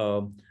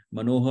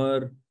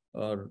 Manohar,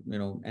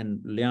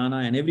 and Liana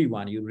and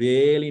everyone, you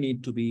really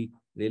need to be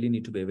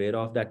aware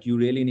of that. You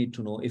really need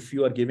to know, if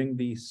you are giving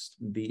the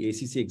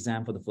ACCA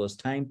exam for the first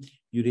time,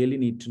 you really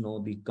need to know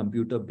the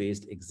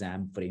computer-based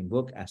exam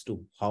framework as to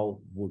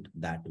how would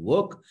that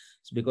work.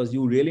 So because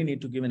you really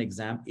need to give an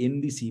exam in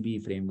the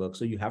CBE framework.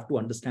 So you have to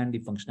understand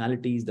the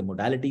functionalities, the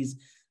modalities.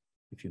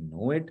 If you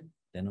know it,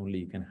 then only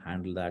you can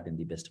handle that in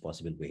the best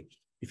possible way.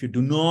 If you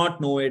do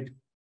not know it,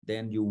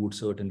 then you would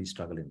certainly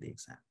struggle in the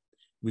exam.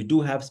 We do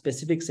have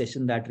specific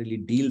session that really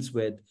deals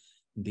with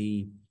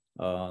the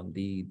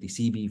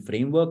CBE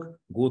framework.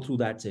 Go through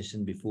that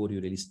session before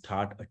you really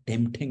start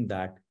attempting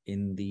that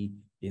in the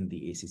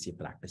ACCA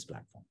practice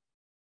platform.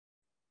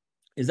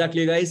 Is that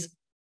clear, guys?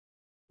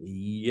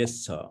 Yes,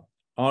 sir.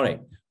 All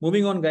right,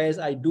 moving on, guys.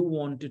 I do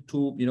wanted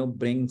to,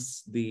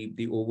 brings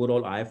the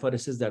overall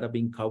IFRSs that are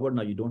being covered.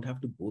 Now, you don't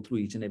have to go through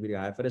each and every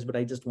IFRS, but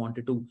I just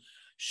wanted to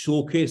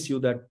showcase you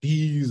that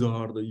these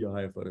are the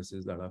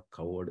IFRSs that are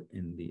covered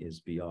in the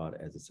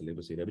SBR as a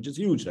syllabus area, which is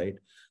huge, right?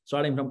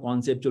 Starting from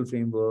conceptual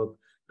framework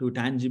to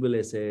tangible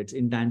assets,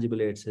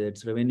 intangible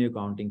assets, revenue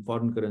accounting,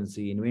 foreign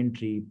currency,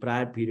 inventory,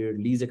 prior period,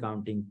 lease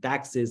accounting,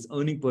 taxes,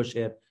 earning per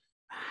share,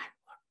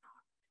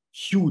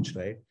 huge,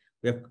 right?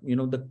 We have,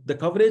 the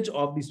coverage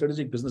of the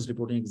strategic business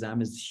reporting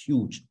exam is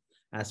huge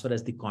as far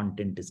as the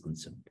content is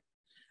concerned.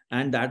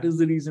 And that is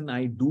the reason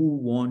I do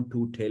want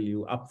to tell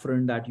you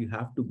upfront that you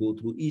have to go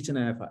through each and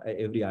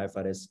every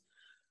IFRS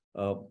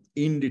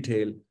in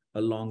detail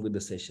along with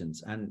the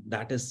sessions. And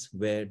that is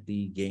where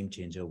the game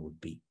changer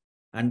would be.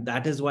 And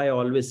that is why I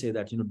always say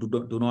that,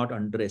 do not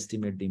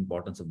underestimate the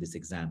importance of this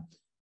exam.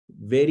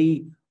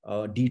 Very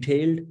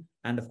detailed,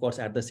 and of course,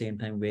 at the same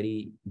time,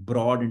 very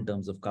broad in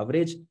terms of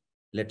coverage.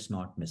 Let's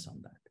not miss on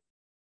that.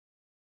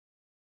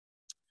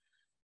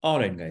 All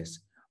right, guys.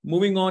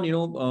 Moving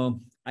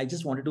on, I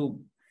just wanted to,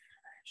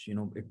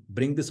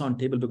 bring this on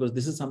table because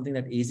this is something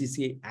that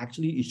ACCA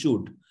actually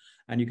issued.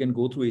 And you can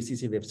go through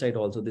ACCA website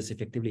also. This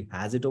effectively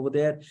has it over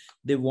there.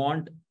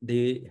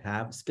 They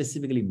have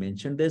specifically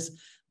mentioned this,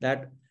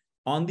 that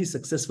on the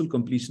successful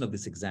completion of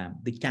this exam,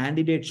 the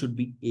candidate should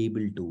be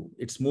able to,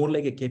 it's more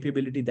like a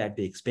capability that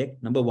they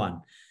expect. Number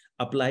one,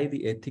 apply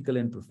the ethical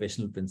and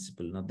professional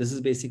principle. Now, this is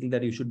basically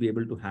that you should be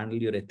able to handle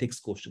your ethics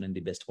question in the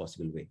best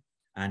possible way.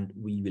 And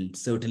we will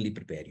certainly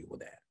prepare you over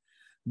there.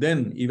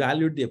 Then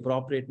evaluate the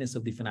appropriateness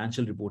of the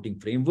financial reporting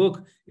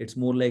framework. It's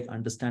more like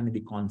understanding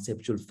the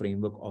conceptual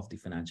framework of the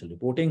financial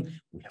reporting.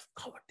 We have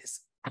covered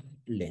this at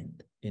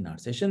length in our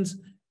sessions.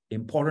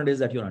 Important is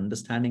that you're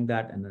understanding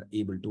that and are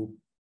able to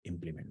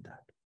implement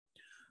that.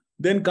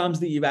 Then comes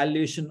the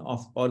evaluation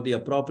of, or the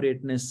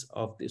appropriateness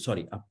of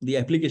the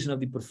application of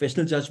the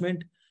professional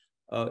judgment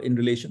in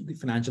relation to the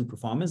financial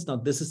performance. Now,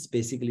 this is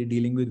basically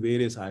dealing with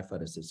various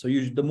IFRSs. So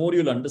the more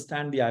you'll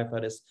understand the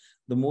IFRS,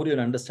 the more you'll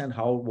understand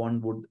how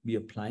one would be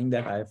applying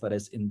that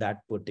IFRS in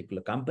that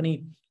particular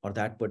company or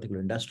that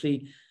particular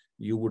industry.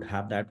 You would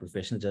have that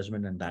professional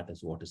judgment, and that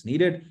is what is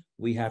needed.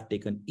 We have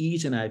taken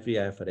each and every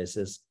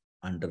IFRSs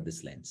under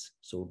this lens.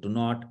 So do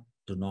not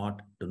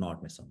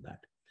miss on that.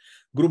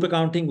 Group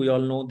accounting, we all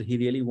know that he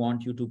really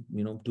wants you to,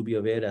 to be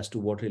aware as to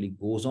what really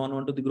goes on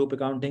onto the group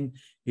accounting.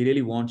 He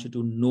really wants you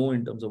to know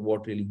in terms of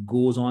what really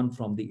goes on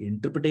from the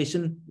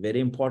interpretation,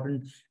 very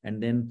important.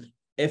 And then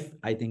F,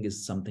 I think,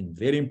 is something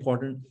very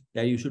important,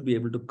 that you should be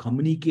able to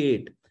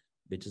communicate,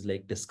 which is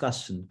like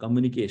discussion,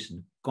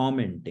 communication,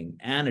 commenting,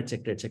 and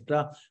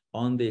etc.,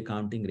 on the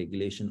accounting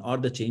regulation or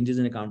the changes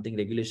in accounting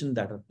regulation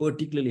that are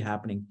particularly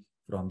happening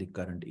from the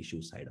current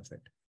issue side of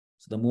it.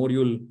 So the more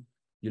you'll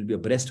be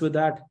abreast with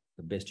that,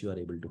 the best you are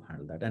able to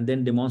handle that. And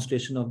then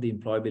demonstration of the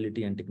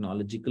employability and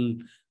technological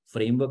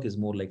framework is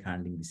more like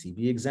handling the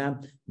CBA exam.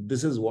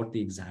 This is what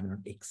the examiner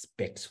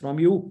expects from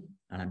you.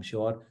 And I'm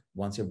sure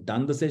once you've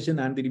done the session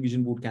and the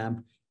revision boot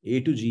camp,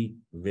 A to G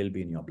will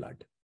be in your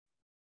blood.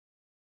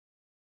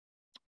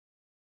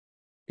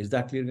 Is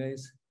that clear,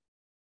 guys?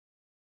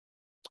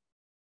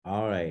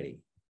 All righty.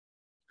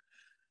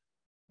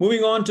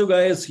 Moving on to,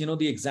 guys,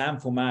 the exam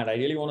format. I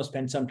really want to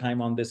spend some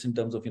time on this in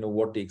terms of,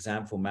 what the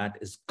exam format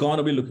is going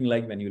to be looking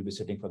like when you'll be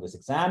sitting for this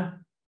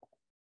exam.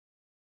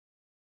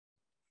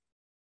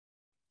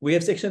 We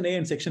have section A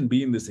and section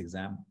B in this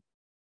exam,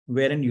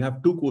 wherein you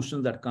have two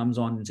questions that comes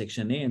on in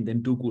section A and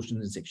then two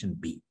questions in section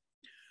B.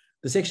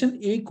 The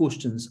section A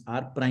questions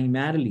are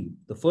primarily,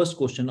 the first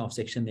question of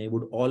section A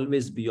would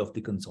always be of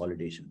the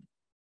consolidation.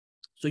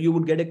 So you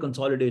would get a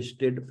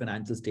consolidated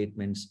financial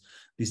statements,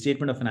 the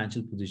statement of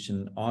financial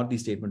position, or the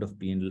statement of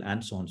P&L,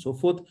 and so on and so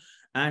forth.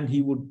 And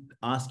he would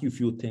ask you a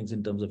few things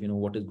in terms of,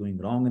 what is going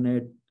wrong in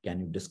it.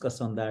 Can you discuss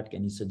on that?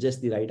 Can you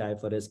suggest the right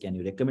IFRS? Can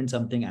you recommend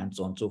something? And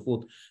so on and so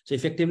forth. So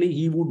effectively,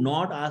 he would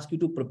not ask you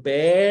to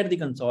prepare the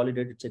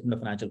consolidated statement of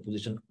financial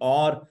position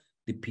or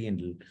the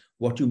P&L,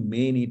 what you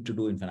may need to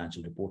do in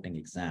financial reporting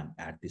exam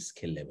at this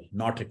skill level.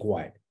 Not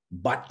required.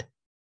 But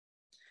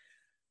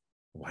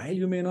while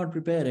you may not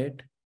prepare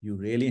it, you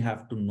really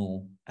have to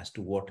know as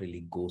to what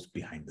really goes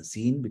behind the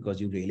scene, because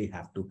you really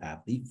have to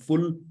have the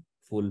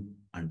full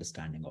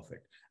understanding of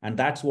it. And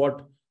that's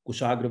what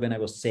Kushagra, when I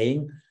was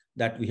saying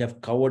that we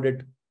have covered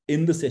it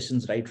in the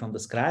sessions right from the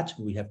scratch,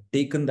 we have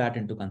taken that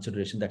into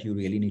consideration, that you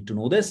really need to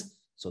know this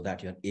so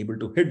that you're able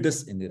to hit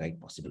this in the right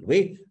possible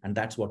way. And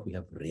that's what we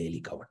have really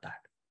covered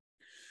that.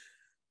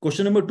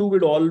 Question number 2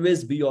 will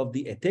always be of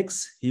the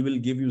ethics. He will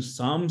give you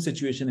some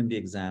situation in the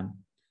exam,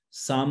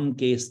 some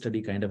case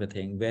study kind of a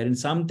thing, wherein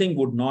something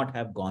would not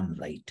have gone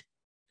right.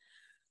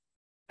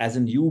 As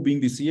in, you being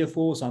the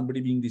CFO,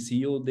 somebody being the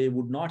CEO, they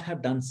would not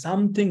have done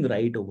something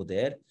right over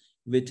there,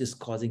 which is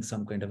causing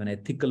some kind of an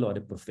ethical or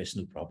a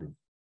professional problem.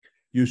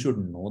 You should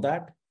know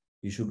that,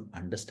 you should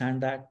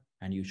understand that,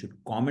 and you should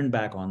comment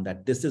back on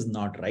that. This is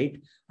not right,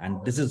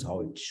 and this is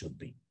how it should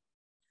be.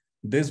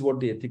 This is what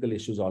the ethical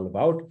issue is all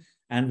about.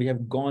 And we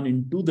have gone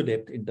into the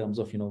depth in terms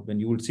of, when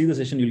you will see the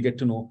session, you'll get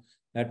to know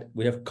that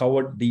we have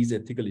covered these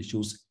ethical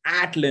issues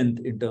at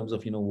length in terms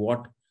of,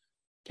 what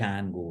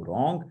can go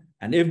wrong.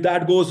 And if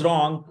that goes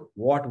wrong,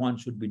 what one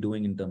should be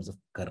doing in terms of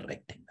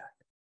correcting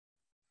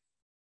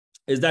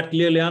that. Is that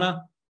clear,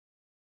 Liana?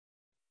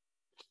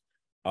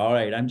 All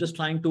right. I'm just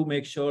trying to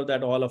make sure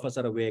that all of us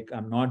are awake.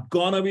 I'm not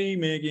gonna be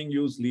making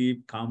you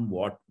sleep come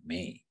what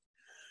may.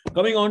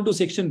 Coming on to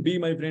section B,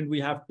 my friend,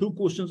 we have 2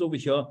 questions over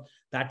here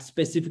that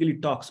specifically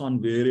talks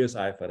on various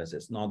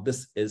IFRSs. Now,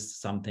 this is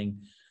something,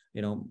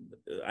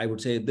 I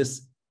would say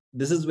this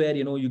is where,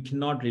 you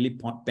cannot really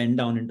pen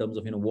down in terms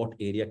of, what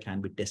area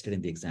can be tested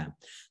in the exam.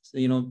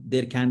 So,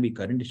 there can be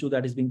current issue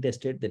that is being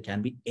tested. There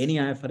can be any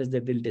IFRS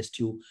that will test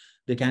you.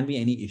 There can be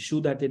any issue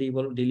that they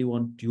really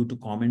want you to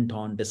comment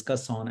on,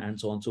 discuss on, and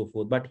so on and so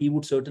forth. But he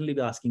would certainly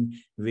be asking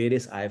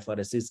various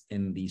IFRSs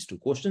in these 2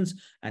 questions,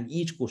 and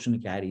each question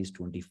carries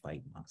 25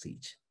 marks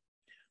each.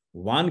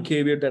 One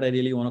caveat that I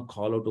really want to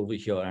call out over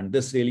here, and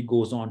this really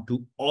goes on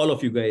to all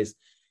of you guys,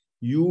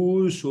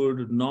 you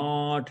should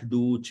not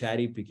do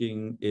cherry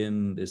picking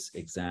in this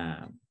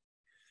exam.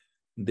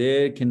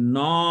 There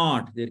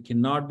cannot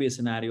be a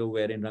scenario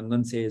wherein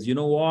Rangan says, you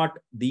know what,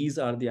 these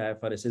are the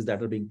IFRSs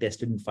that are being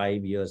tested in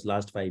 5 years,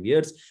 last 5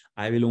 years.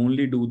 I will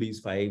only do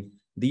these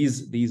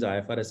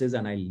IFRSs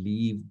and I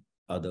leave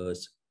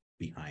others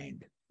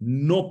behind.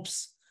 Nope.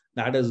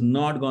 That is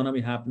not going to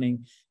be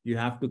happening. You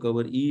have to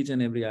cover each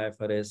and every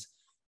IFRS.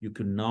 You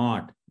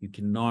cannot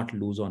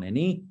lose on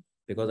any,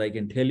 because I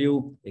can tell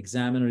you,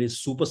 examiner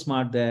is super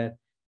smart there.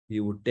 He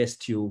would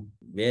test you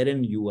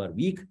wherein you are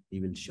weak.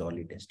 He will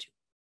surely test you.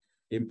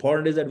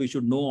 Important is that we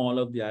should know all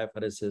of the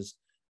IFRSs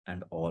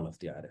and all of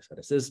the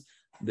IFRSs.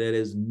 There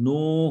is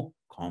no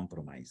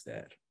compromise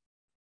there.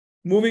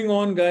 Moving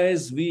on,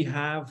 guys, we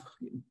have,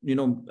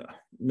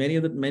 many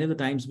of the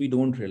times we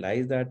don't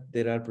realize that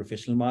there are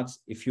professional marks.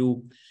 If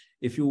you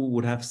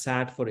would have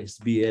sat for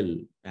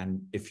SBL,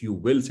 and if you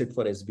will sit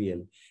for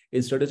SBL,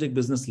 in Strategic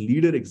Business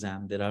Leader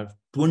exam, there are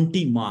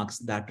 20 marks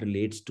that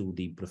relates to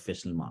the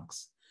professional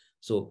marks.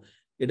 So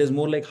it is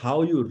more like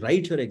how you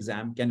write your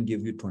exam can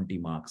give you 20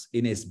 marks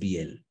in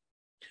SBL.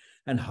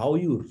 And how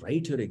you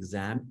write your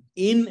exam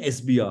in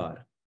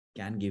SBR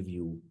can give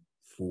you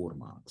 4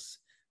 marks.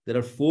 There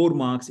are 4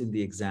 marks in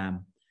the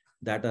exam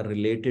that are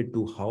related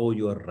to how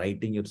you are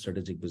writing your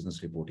Strategic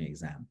Business Reporting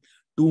exam.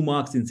 2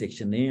 marks in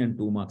section A and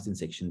 2 marks in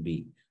section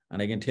B.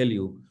 And I can tell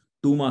you,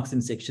 2 marks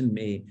in section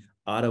A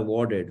are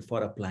awarded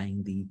for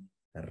applying the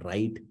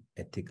right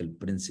ethical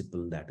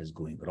principle that is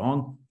going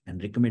wrong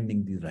and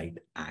recommending the right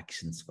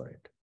actions for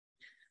it.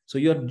 So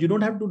you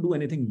don't have to do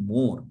anything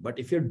more, but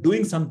if you're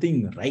doing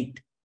something right,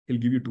 he'll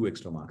give you 2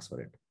 extra marks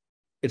for it.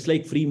 It's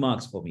like free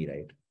marks for me,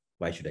 right?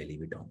 Why should I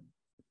leave it on?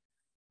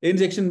 In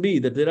section B,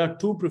 that there are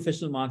 2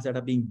 professional marks that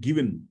are being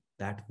given,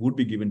 that would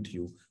be given to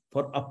you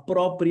for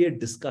appropriate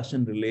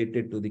discussion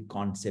related to the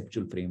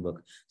conceptual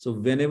framework. So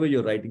whenever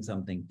you're writing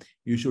something,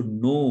 you should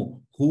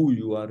know who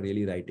you are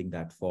really writing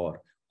that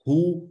for,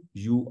 who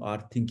you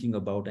are thinking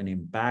about an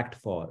impact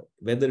for,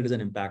 whether it is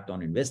an impact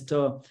on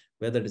investor,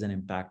 whether it is an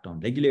impact on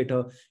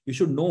regulator. You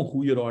should know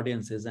who your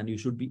audience is, and you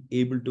should be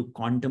able to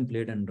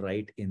contemplate and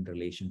write in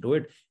relation to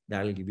it.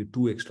 That will give you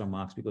 2 extra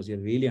marks, because you're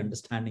really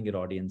understanding your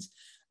audience,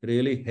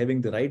 really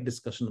having the right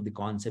discussion of the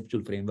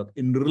conceptual framework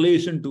in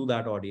relation to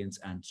that audience,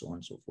 and so on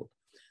and so forth.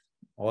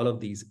 All of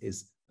these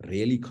is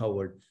really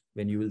covered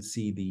when you will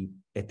see the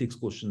ethics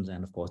questions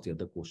and, of course, the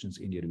other questions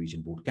in your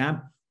revision boot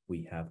camp.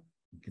 We have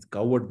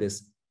covered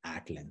this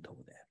at length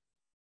over there.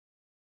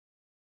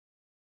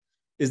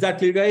 Is that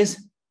clear,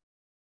 guys?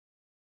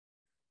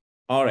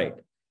 All right.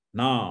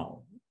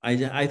 Now,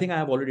 I think I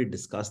have already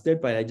discussed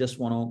it, but I just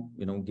want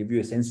to, give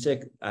you a sense check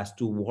as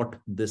to what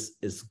this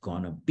is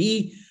gonna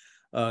be.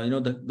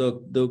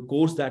 The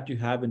course that you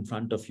have in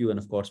front of you, and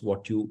of course,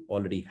 what you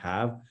already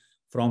have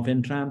from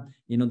FinTram,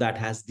 that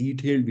has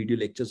detailed video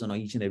lectures on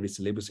each and every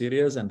syllabus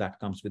areas, and that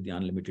comes with the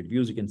unlimited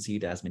views. You can see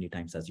it as many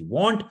times as you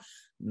want.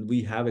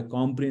 We have a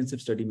comprehensive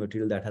study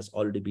material that has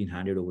already been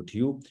handed over to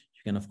you.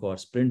 You can, of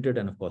course, print it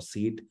and, of course,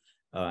 see it.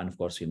 And of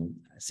course,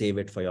 save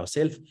it for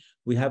yourself.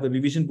 We have a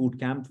revision boot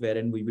camp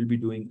wherein we will be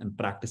doing and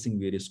practicing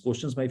various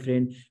questions, my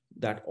friend,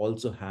 that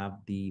also have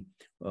the,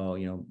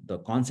 the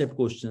concept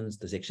questions,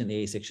 the section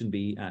A, section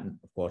B, and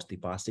of course, the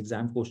past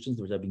exam questions,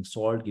 which are being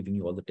solved, giving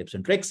you all the tips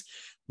and tricks.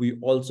 We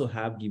also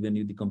have given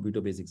you the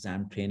computer-based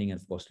exam training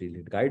and, of course,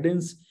 related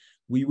guidance.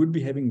 We would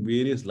be having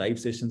various live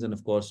sessions. And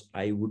of course,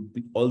 I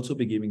would also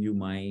be giving you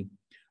my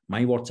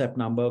WhatsApp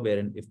number,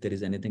 wherein if there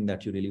is anything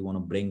that you really want to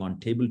bring on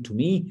table to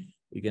me,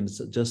 you can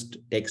just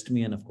text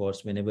me, and of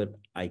course, whenever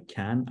I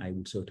can, I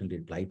would certainly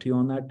reply to you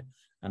on that.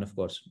 And of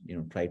course,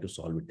 try to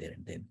solve it there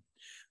and then.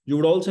 You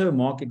would also have a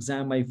mock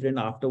exam, my friend,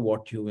 after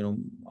what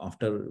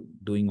after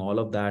doing all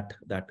of that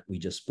we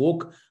just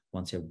spoke.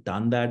 Once you have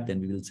done that, then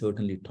we will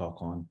certainly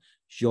talk on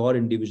your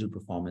individual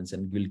performance,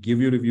 and we'll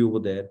give you a review over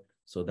there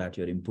so that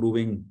you're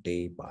improving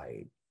day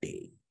by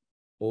day.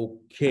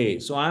 Okay,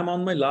 so I'm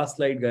on my last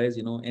slide, guys.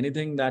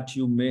 Anything that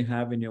you may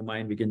have in your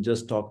mind, we can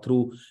just talk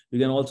through. You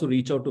can also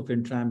reach out to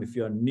FinTram if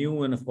you are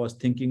new and of course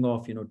thinking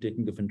of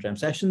taking the FinTram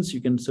sessions.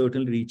 You can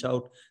certainly reach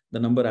out. The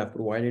number I've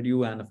provided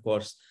you, and of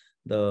course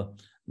the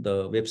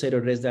website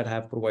address that I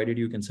have provided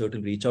you can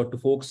certainly reach out to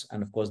folks,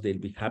 and of course they'll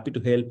be happy to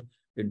help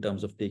in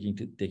terms of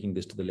taking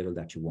this to the level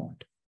that you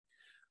want.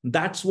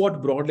 That's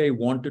what broadly I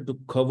wanted to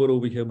cover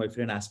over here, my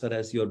friend, as far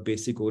as your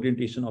basic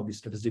orientation of the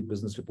statistic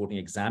business reporting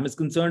exam is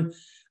concerned.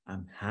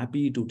 I'm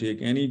happy to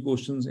take any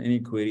questions, any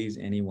queries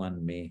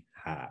anyone may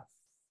have.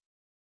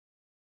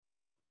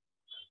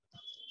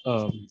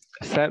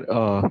 Sir,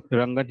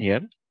 Rangan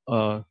here.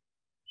 I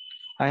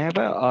have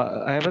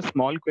a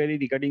small query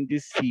regarding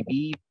this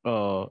CV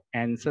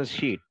answer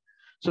sheet.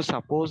 So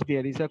suppose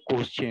there is a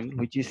question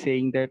which is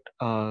saying that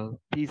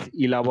please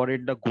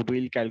elaborate the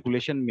goodwill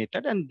calculation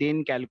method and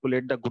then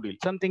calculate the goodwill,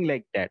 something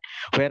like that,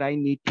 where I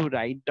need to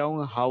write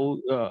down how,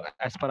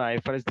 as per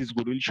IFRS, this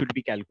goodwill should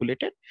be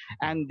calculated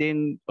and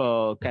then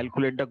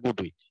calculate the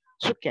goodwill.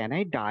 So can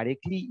I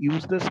directly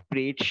use the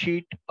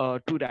spreadsheet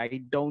to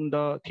write down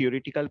the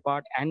theoretical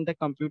part and the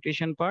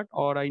computation part,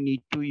 or I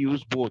need to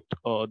use both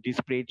the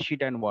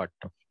spreadsheet and what?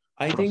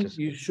 I think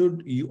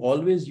you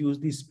always use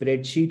the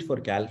spreadsheet for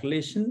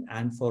calculation,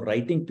 and for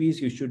writing piece,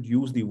 you should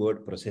use the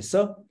word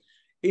processor.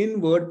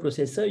 In word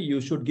processor, you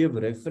should give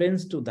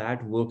reference to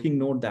that working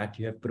note that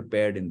you have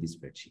prepared in the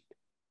spreadsheet.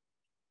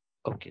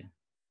 Okay.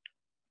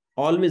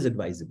 Always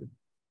advisable.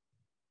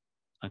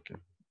 Okay.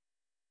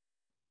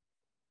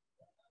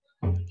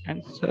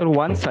 And sir,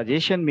 one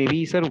suggestion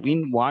maybe, sir,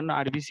 in one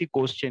RBC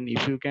question,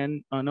 if you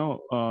can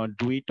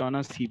do it on a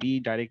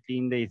CV directly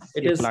in the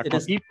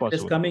platform, if possible. It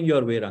is coming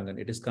your way, Rangan.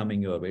 It is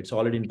coming your way. It's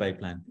already in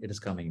pipeline. It is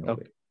coming your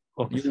way.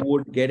 Okay, you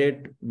would get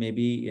it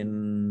maybe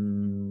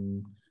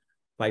in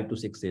 5 to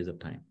 6 days of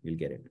time. You'll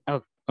get it.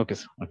 Okay,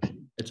 sir. Okay.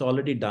 It's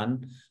already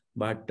done,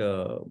 but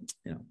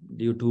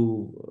due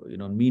to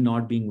me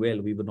not being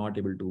well, we were not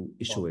able to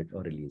issue it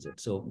or release it.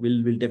 So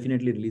we'll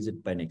definitely release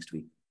it by next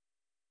week.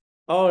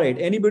 All right.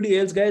 Anybody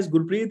else, guys?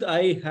 Gurpreet,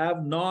 I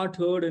have not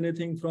heard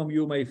anything from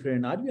you, my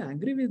friend. Are you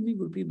angry with me,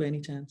 Gurpreet, by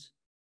any chance?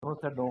 No,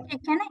 sir, no.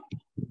 Can I?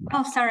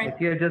 Oh, sorry.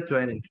 Actually, I just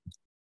joined.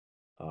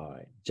 All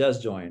right,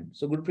 just joined.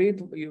 So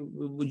Gurpreet,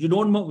 you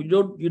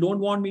don't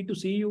want me to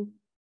see you?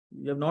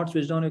 You have not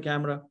switched on your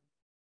camera.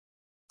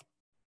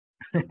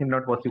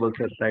 Not possible,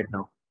 sir, right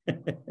now.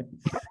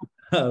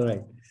 All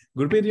right.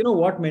 Gurpreet,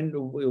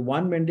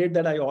 one mandate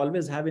that I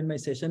always have in my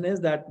session is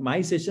that my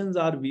sessions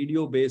are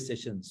video-based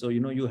sessions. So,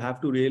 you have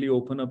to really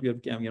open up your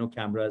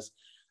cameras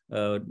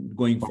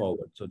going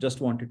forward. So just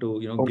wanted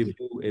to, give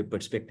you a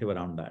perspective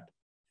around that.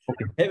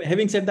 Okay.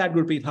 Having said that,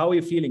 Gurpreet, how are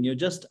you feeling? You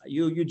just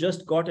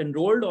got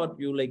enrolled, or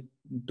you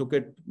took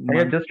it? I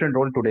have just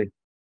enrolled today.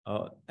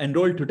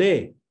 Enrolled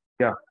today?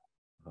 Yeah.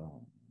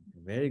 Oh,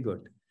 very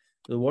good.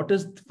 So what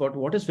is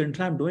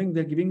FinTram doing?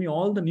 They're giving me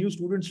all the new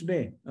students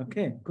today.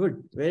 Okay,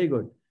 good. Very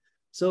good.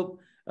 So,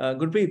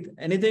 Gurpreet,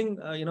 anything,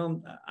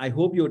 I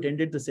hope you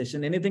attended the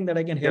session. Anything that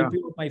I can help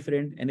you with, my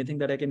friend? Anything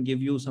that I can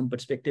give you some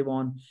perspective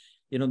on?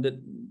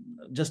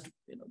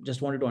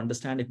 Just wanted to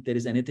understand if there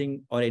is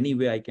anything or any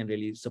way I can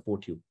really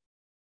support you.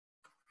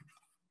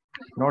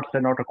 Not, sir,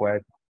 not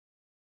required.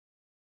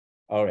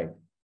 All right.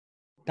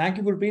 Thank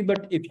you, Gurpreet.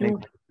 But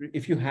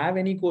if you have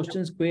any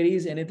questions,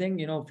 queries, anything,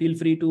 feel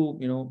free to,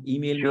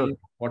 email me,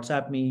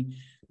 WhatsApp me.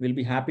 We'll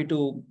be happy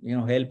to,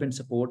 help and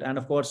support. And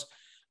of course,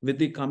 with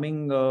the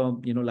coming,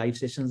 live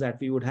sessions that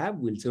we would have,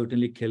 we'll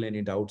certainly kill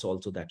any doubts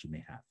also that you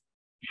may have.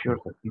 Sure,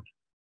 sir.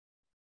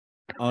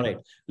 All right.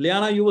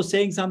 Liana, you were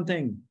saying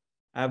something.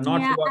 I have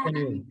not forgotten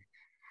you.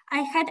 I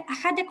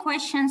had a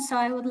question, so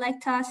I would like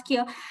to ask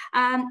you,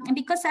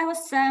 because I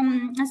was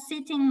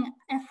sitting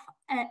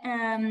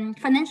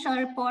financial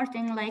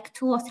reporting like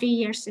 2 or 3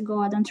 years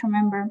ago. I don't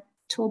remember.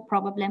 2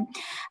 probably.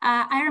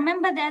 I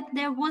remember that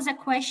there was a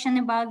question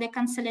about the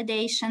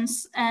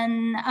consolidations,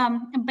 and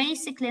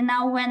basically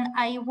now when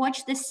I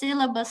watch the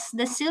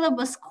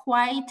syllabus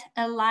quite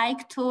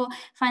alike to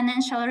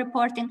financial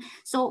reporting.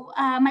 So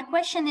my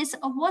question is,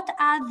 what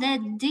are the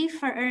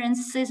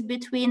differences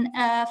between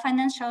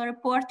financial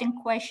reporting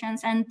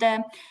questions and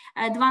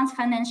advanced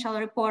financial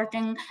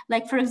reporting?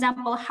 Like, for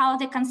example, how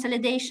the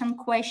consolidation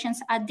questions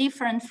are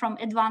different from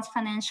advanced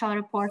financial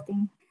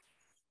reporting?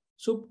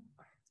 So,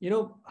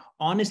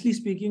 honestly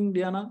speaking,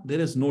 Diana, there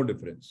is no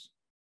difference.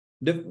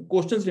 The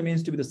questions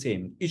remains to be the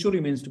same. Issue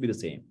remains to be the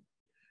same.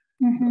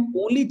 The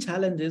only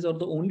challenges or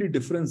the only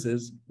difference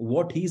is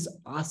what he's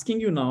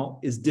asking you now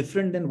is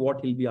different than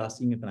what he'll be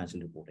asking in financial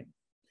reporting.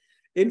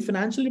 In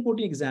financial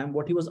reporting exam,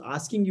 what he was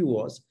asking you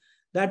was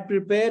that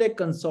prepare a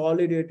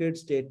consolidated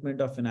statement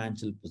of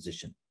financial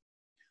position.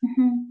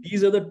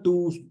 These are the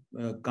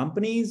 2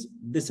 companies.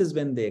 This is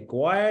when they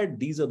acquired.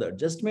 These are the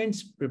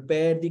adjustments.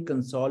 Prepare the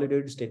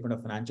consolidated statement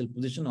of financial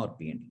position or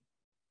P&L.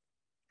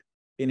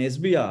 In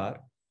SBR,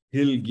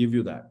 he'll give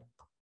you that.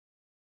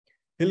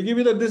 He'll give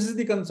you that this is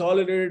the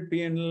consolidated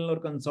P&L or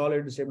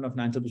consolidated statement of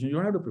financial position. You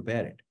don't have to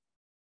prepare it.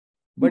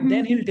 But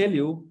then he'll tell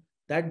you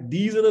that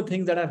these are the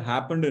things that have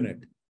happened in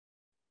it.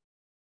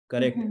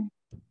 Correct?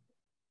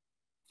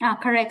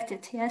 Correct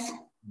it, yes.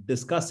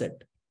 Discuss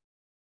it.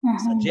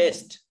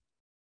 Suggest.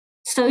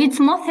 So it's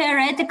more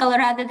theoretical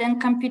rather than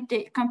compute.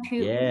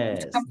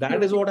 Yes,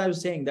 that is what I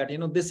was saying, that, you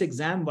know, this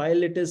exam,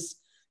 while it is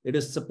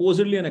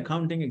supposedly an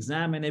accounting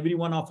exam and every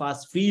one of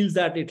us feels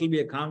that it will be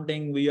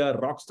accounting, we are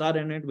rock star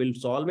in it, we'll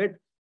solve it,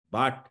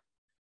 but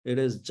it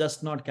is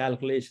just not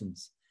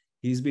calculations.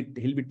 He'll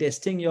be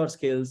testing your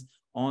skills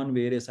on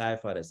various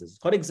IFRSs.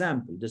 For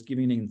example, just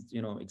giving an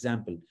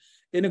example,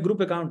 in a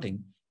group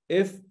accounting,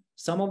 if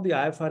some of the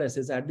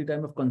IFRSs at the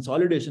time of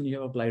consolidation you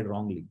have applied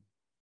wrongly,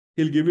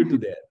 he'll give it to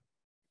there.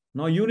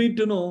 Now you need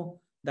to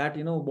know that,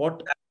 you know,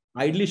 what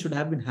ideally should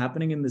have been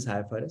happening in this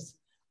IFRS,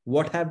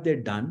 what have they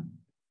done,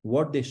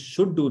 what they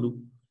should do,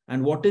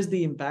 and what is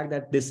the impact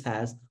that this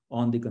has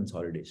on the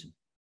consolidation.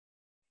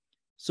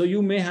 So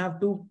you may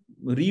have to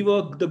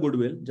rework the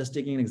goodwill, just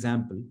taking an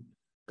example,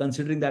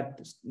 considering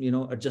that, you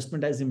know,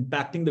 adjustment is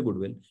impacting the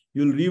goodwill,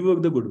 you'll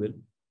rework the goodwill.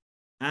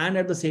 And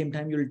at the same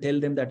time, you'll tell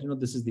them that, you know,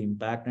 this is the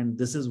impact and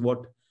this is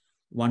what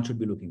one should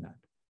be looking at.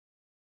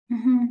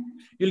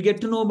 You'll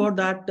get to know about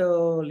that,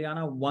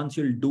 Liana, once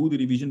you'll do the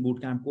revision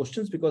bootcamp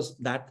questions, because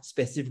that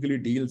specifically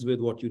deals with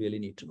what you really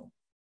need to know.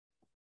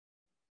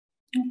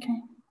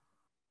 Okay.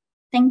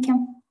 Thank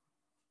you.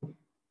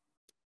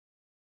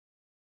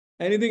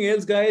 Anything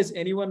else, guys?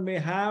 Anyone may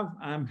have?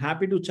 I'm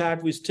happy to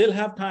chat. We still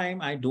have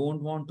time. I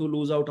don't want to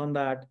lose out on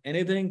that.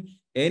 Anything,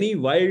 any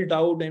wild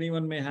doubt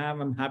anyone may have,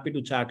 I'm happy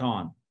to chat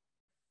on.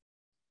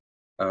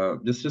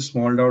 Just a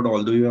small doubt,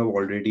 although you have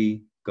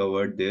already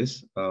covered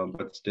this,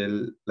 but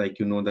still, like,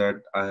 you know, that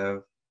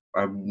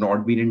I've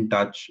not been in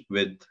touch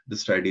with the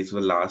studies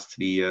for the last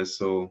 3 years.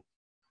 So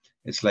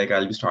it's like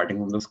I'll be starting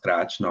from the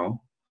scratch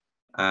now.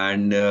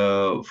 And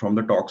from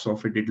the talks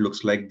of it, it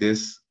looks like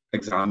this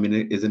exam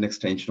is an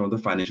extension of the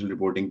financial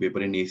reporting paper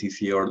in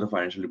ACCA or the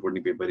financial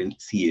reporting paper in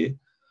CA.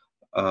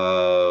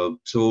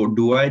 So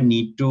do I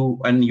need to,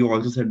 and you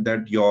also said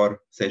that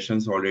your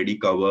sessions already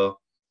cover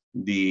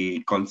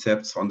the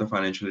concepts on the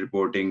financial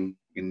reporting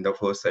in the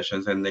first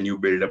sessions, and then you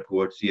build up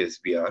towards the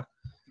SBR.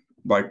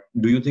 But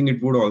do you think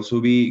it would also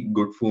be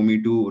good for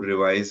me to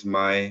revise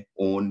my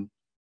own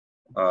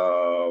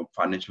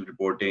financial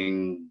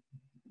reporting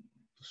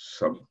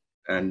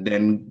and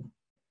then?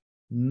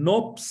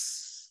 Nope.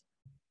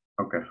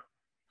 Okay.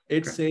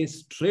 It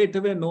says straight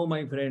away, no,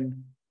 my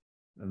friend.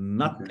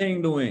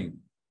 Nothing doing.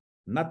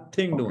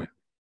 Nothing doing.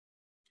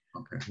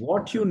 Okay.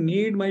 What you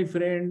need, my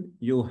friend,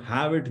 you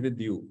have it with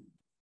you.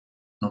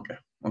 Okay.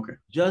 Okay.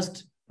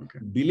 Just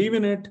believe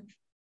in it.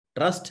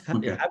 Trust.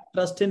 Have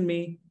trust in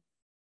me,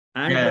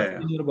 and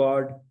trust in your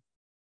God,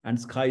 and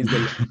sky is the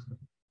limit.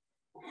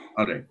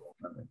 All right.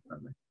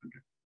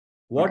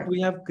 What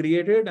we have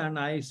created, and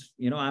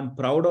I'm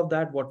proud of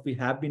that. What we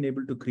have been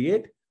able to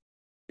create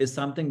is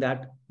something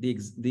that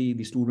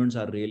the students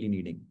are really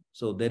needing.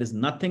 So there is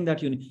nothing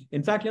that you need.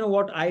 In fact, you know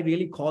what? I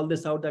really call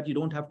this out, that you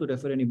don't have to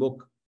refer any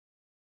book.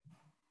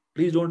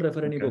 Please don't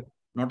refer any book.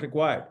 Not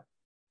required.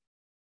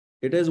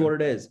 It is what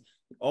it is.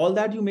 All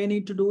that you may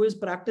need to do is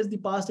practice the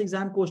past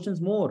exam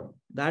questions more.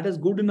 That is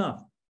good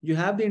enough. You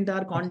have the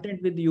entire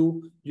content with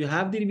you. You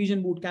have the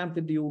revision bootcamp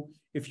with you.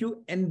 If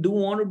you do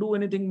want to do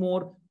anything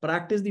more,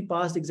 practice the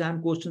past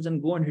exam questions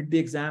and go and hit the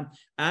exam.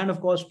 And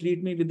of course,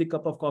 treat me with the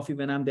cup of coffee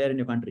when I'm there in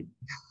your country.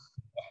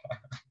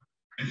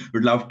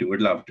 Would love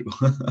to.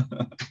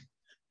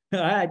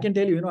 I can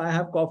tell you, I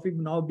have coffee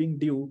now being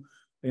due,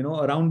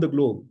 around the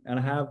globe, and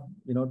I have,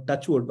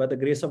 touch wood, by the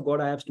grace of God,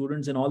 I have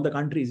students in all the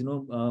countries,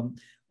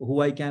 who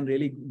I can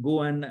really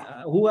go and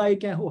who I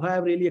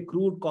have really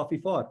accrued coffee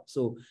for.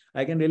 So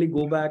I can really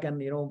go back and,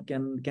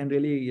 can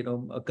really,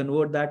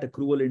 convert that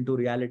accrual into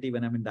reality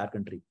when I'm in that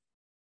country.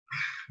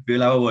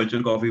 We'll have a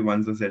virtual coffee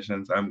once the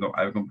sessions.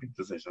 I'll complete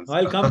the sessions.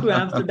 I'll come to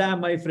Amsterdam,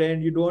 my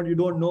friend. You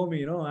don't know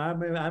me.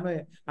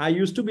 I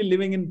used to be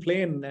living in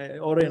plane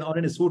or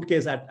in a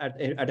suitcase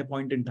at a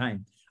point in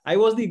time. I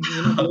was the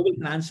global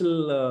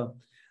financial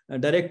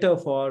director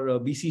for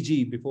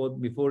BCG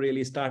before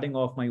really starting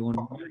off my own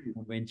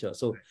venture.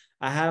 So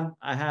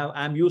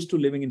I'm used to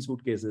living in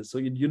suitcases. So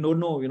you don't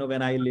know,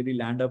 when I really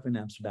land up in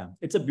Amsterdam.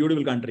 It's a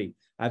beautiful country.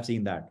 I've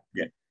seen that.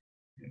 Yeah,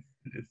 yes,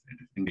 it is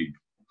indeed.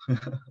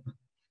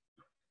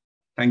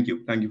 Thank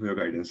you for your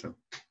guidance, sir.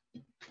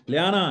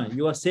 Liana,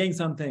 you are saying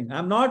something.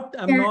 I'm not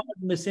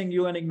missing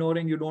you and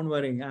ignoring you. Don't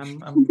worry.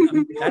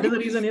 That is the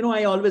reason,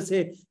 I always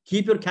say,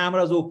 keep your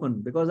cameras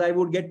open, because I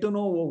would get to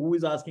know who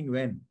is asking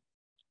when.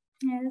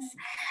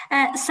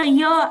 Yes. So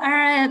your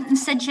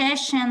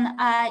suggestion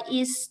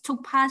is to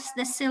pass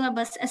the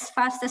syllabus as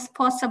fast as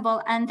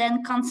possible and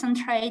then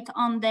concentrate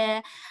on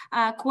the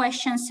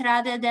questions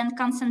rather than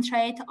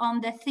concentrate on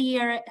the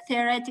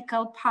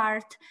theoretical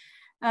part.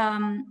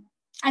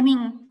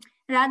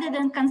 Rather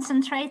than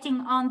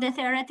concentrating on the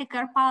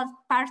theoretical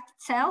part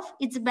itself,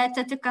 it's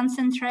better to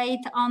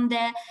concentrate on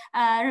the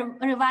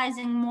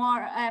revising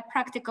more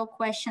practical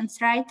questions,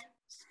 right?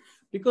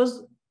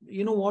 Because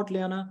you know what,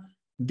 Liana,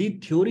 the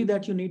theory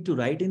that you need to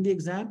write in the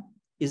exam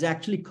is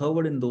actually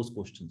covered in those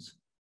questions.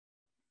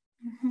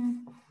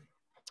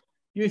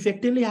 You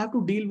effectively have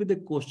to deal with the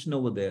question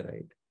over there,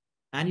 right?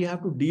 And you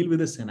have to deal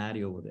with a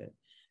scenario over there.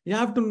 You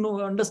have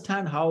to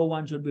understand how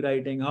one should be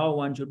writing, how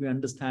one should be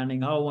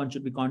understanding, how one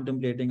should be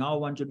contemplating, how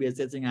one should be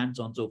assessing, and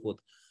so on and so forth.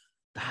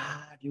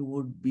 That you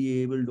would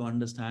be able to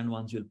understand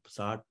once you'll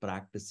start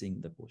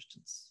practicing the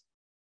questions.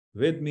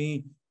 With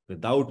me,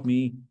 without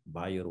me,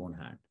 by your own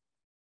hand.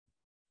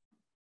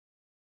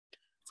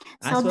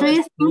 So do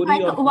you think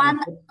like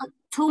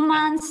 2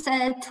 months,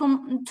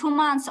 2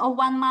 months or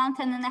 1 month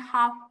and a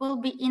half will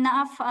be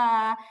enough?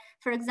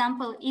 For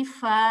example,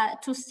 if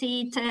to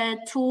sit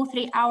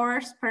 2-3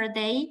 hours per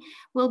day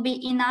will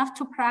be enough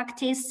to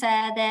practice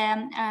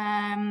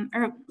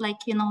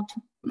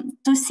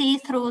to see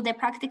through the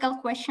practical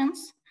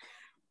questions?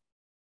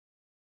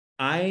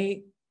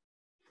 I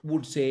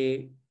would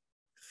say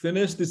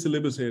finish the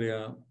syllabus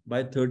area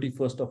by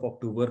 31st of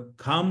October,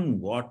 come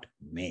what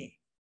may.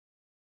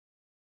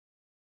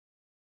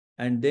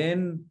 And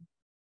then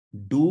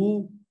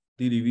do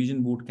the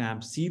revision boot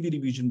camp, see the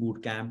revision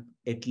boot camp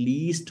at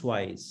least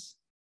twice.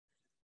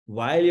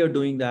 While you're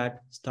doing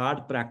that,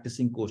 start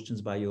practicing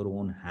questions by your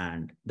own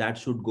hand. That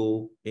should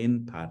go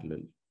in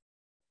parallel.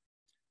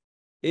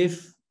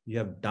 If you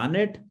have done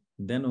it,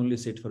 then only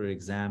sit for your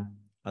exam.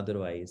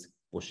 Otherwise,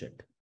 push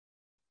it.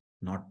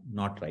 Not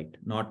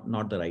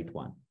the right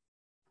one.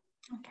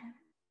 Okay.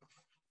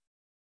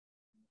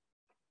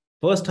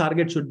 First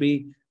target should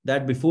be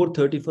that before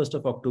 31st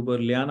of October,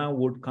 Liana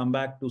would come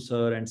back to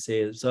sir and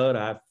say, sir,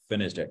 I've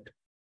finished it.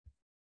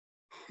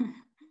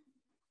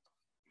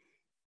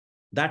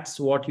 That's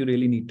what you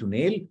really need to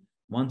nail.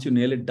 Once you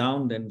nail it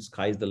down, then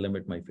sky's the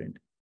limit, my friend.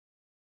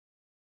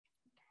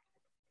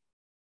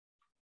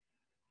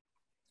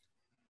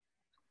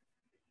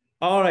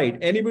 All right.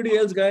 Anybody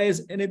else,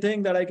 guys?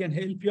 Anything that I can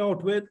help you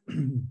out with?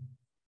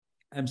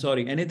 I'm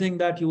sorry. Anything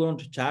that you want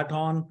to chat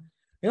on?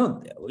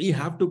 We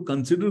have to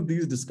consider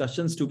these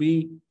discussions to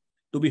be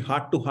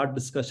heart-to-heart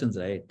discussions,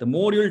 right? The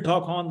more you'll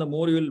talk on, the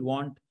more you'll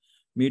want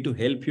me to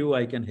help you.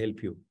 I can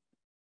help you.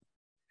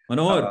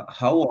 Manohar,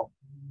 how often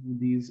do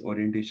these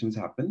orientations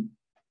happen?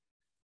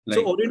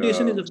 So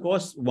orientation is, of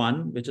course,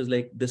 one, which is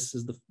like, this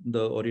is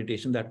the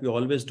orientation that we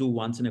always do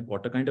once in a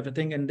quarter kind of a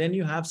thing. And then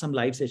you have some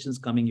live sessions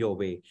coming your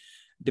way,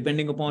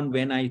 depending upon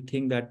when I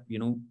think that,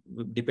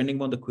 depending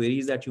upon the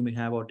queries that you may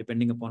have, or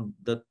depending upon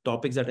the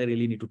topics that I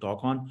really need to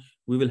talk on,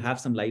 we will have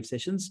some live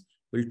sessions.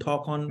 We'll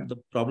talk on the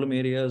problem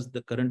areas,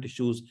 the current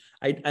issues.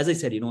 As I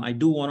said, I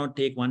do want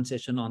to take one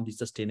session on the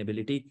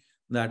sustainability.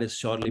 That is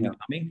surely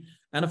coming.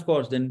 And of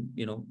course, then,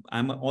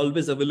 I'm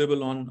always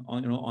available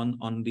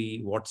on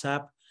the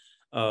WhatsApp,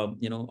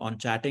 on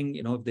chatting,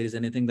 if there is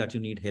anything that you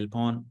need help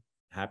on,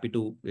 happy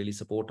to really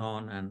support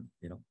on, and,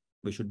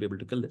 we should be able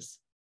to kill this.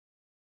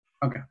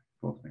 Okay,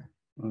 perfect.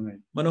 All right.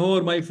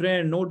 Manohar, my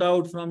friend, no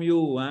doubt from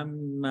you.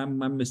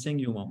 I'm missing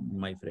you,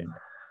 my friend.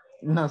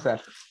 No, sir.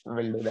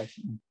 We'll do that.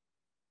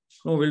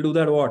 No, we'll do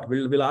that. What?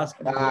 We'll ask.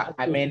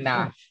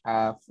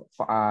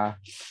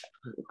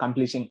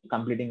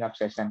 Completing of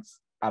sessions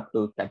up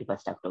to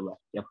 31st October.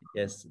 Yep.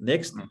 Yes.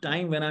 Next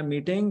time when I'm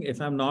meeting, if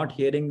I'm not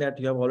hearing that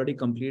you have already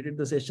completed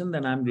the session,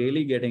 then I'm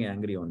really getting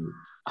angry on you.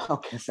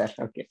 Okay, sir.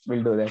 Okay.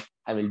 We'll do that.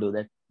 I will do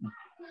that.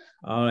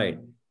 All right.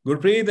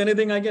 Gurpreet,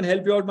 anything I can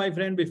help you out, my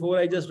friend, before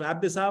I just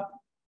wrap this up?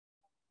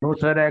 No,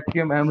 sir.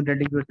 Actually, I'm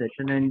attending your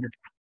session and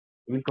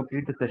we'll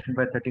complete the session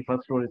by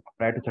 31st or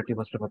prior to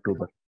 31st of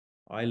October.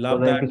 I love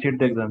that. I appreciate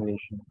the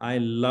examination. I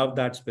love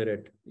that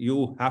spirit.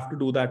 You have to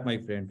do that, my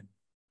friend.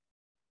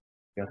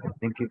 Yeah,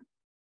 thank you.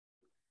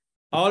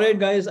 All right,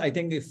 guys. I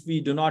think if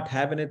we do not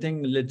have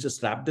anything, let's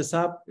just wrap this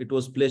up. It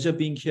was a pleasure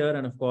being here.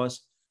 And of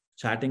course,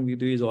 chatting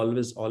with you is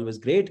always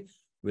great.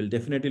 We'll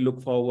definitely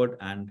look forward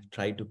and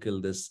try to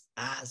kill this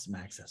as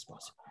max as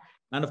possible.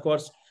 And of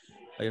course,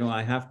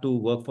 I have to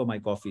work for my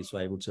coffee, so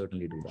I would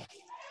certainly do that.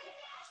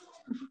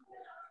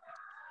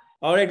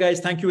 All right, guys.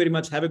 Thank you very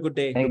much. Have a good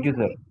day. Thank you,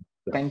 sir.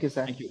 Thank you,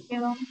 sir. Thank you.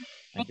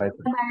 Thank you.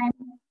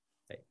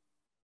 Bye.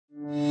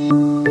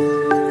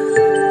 Bye.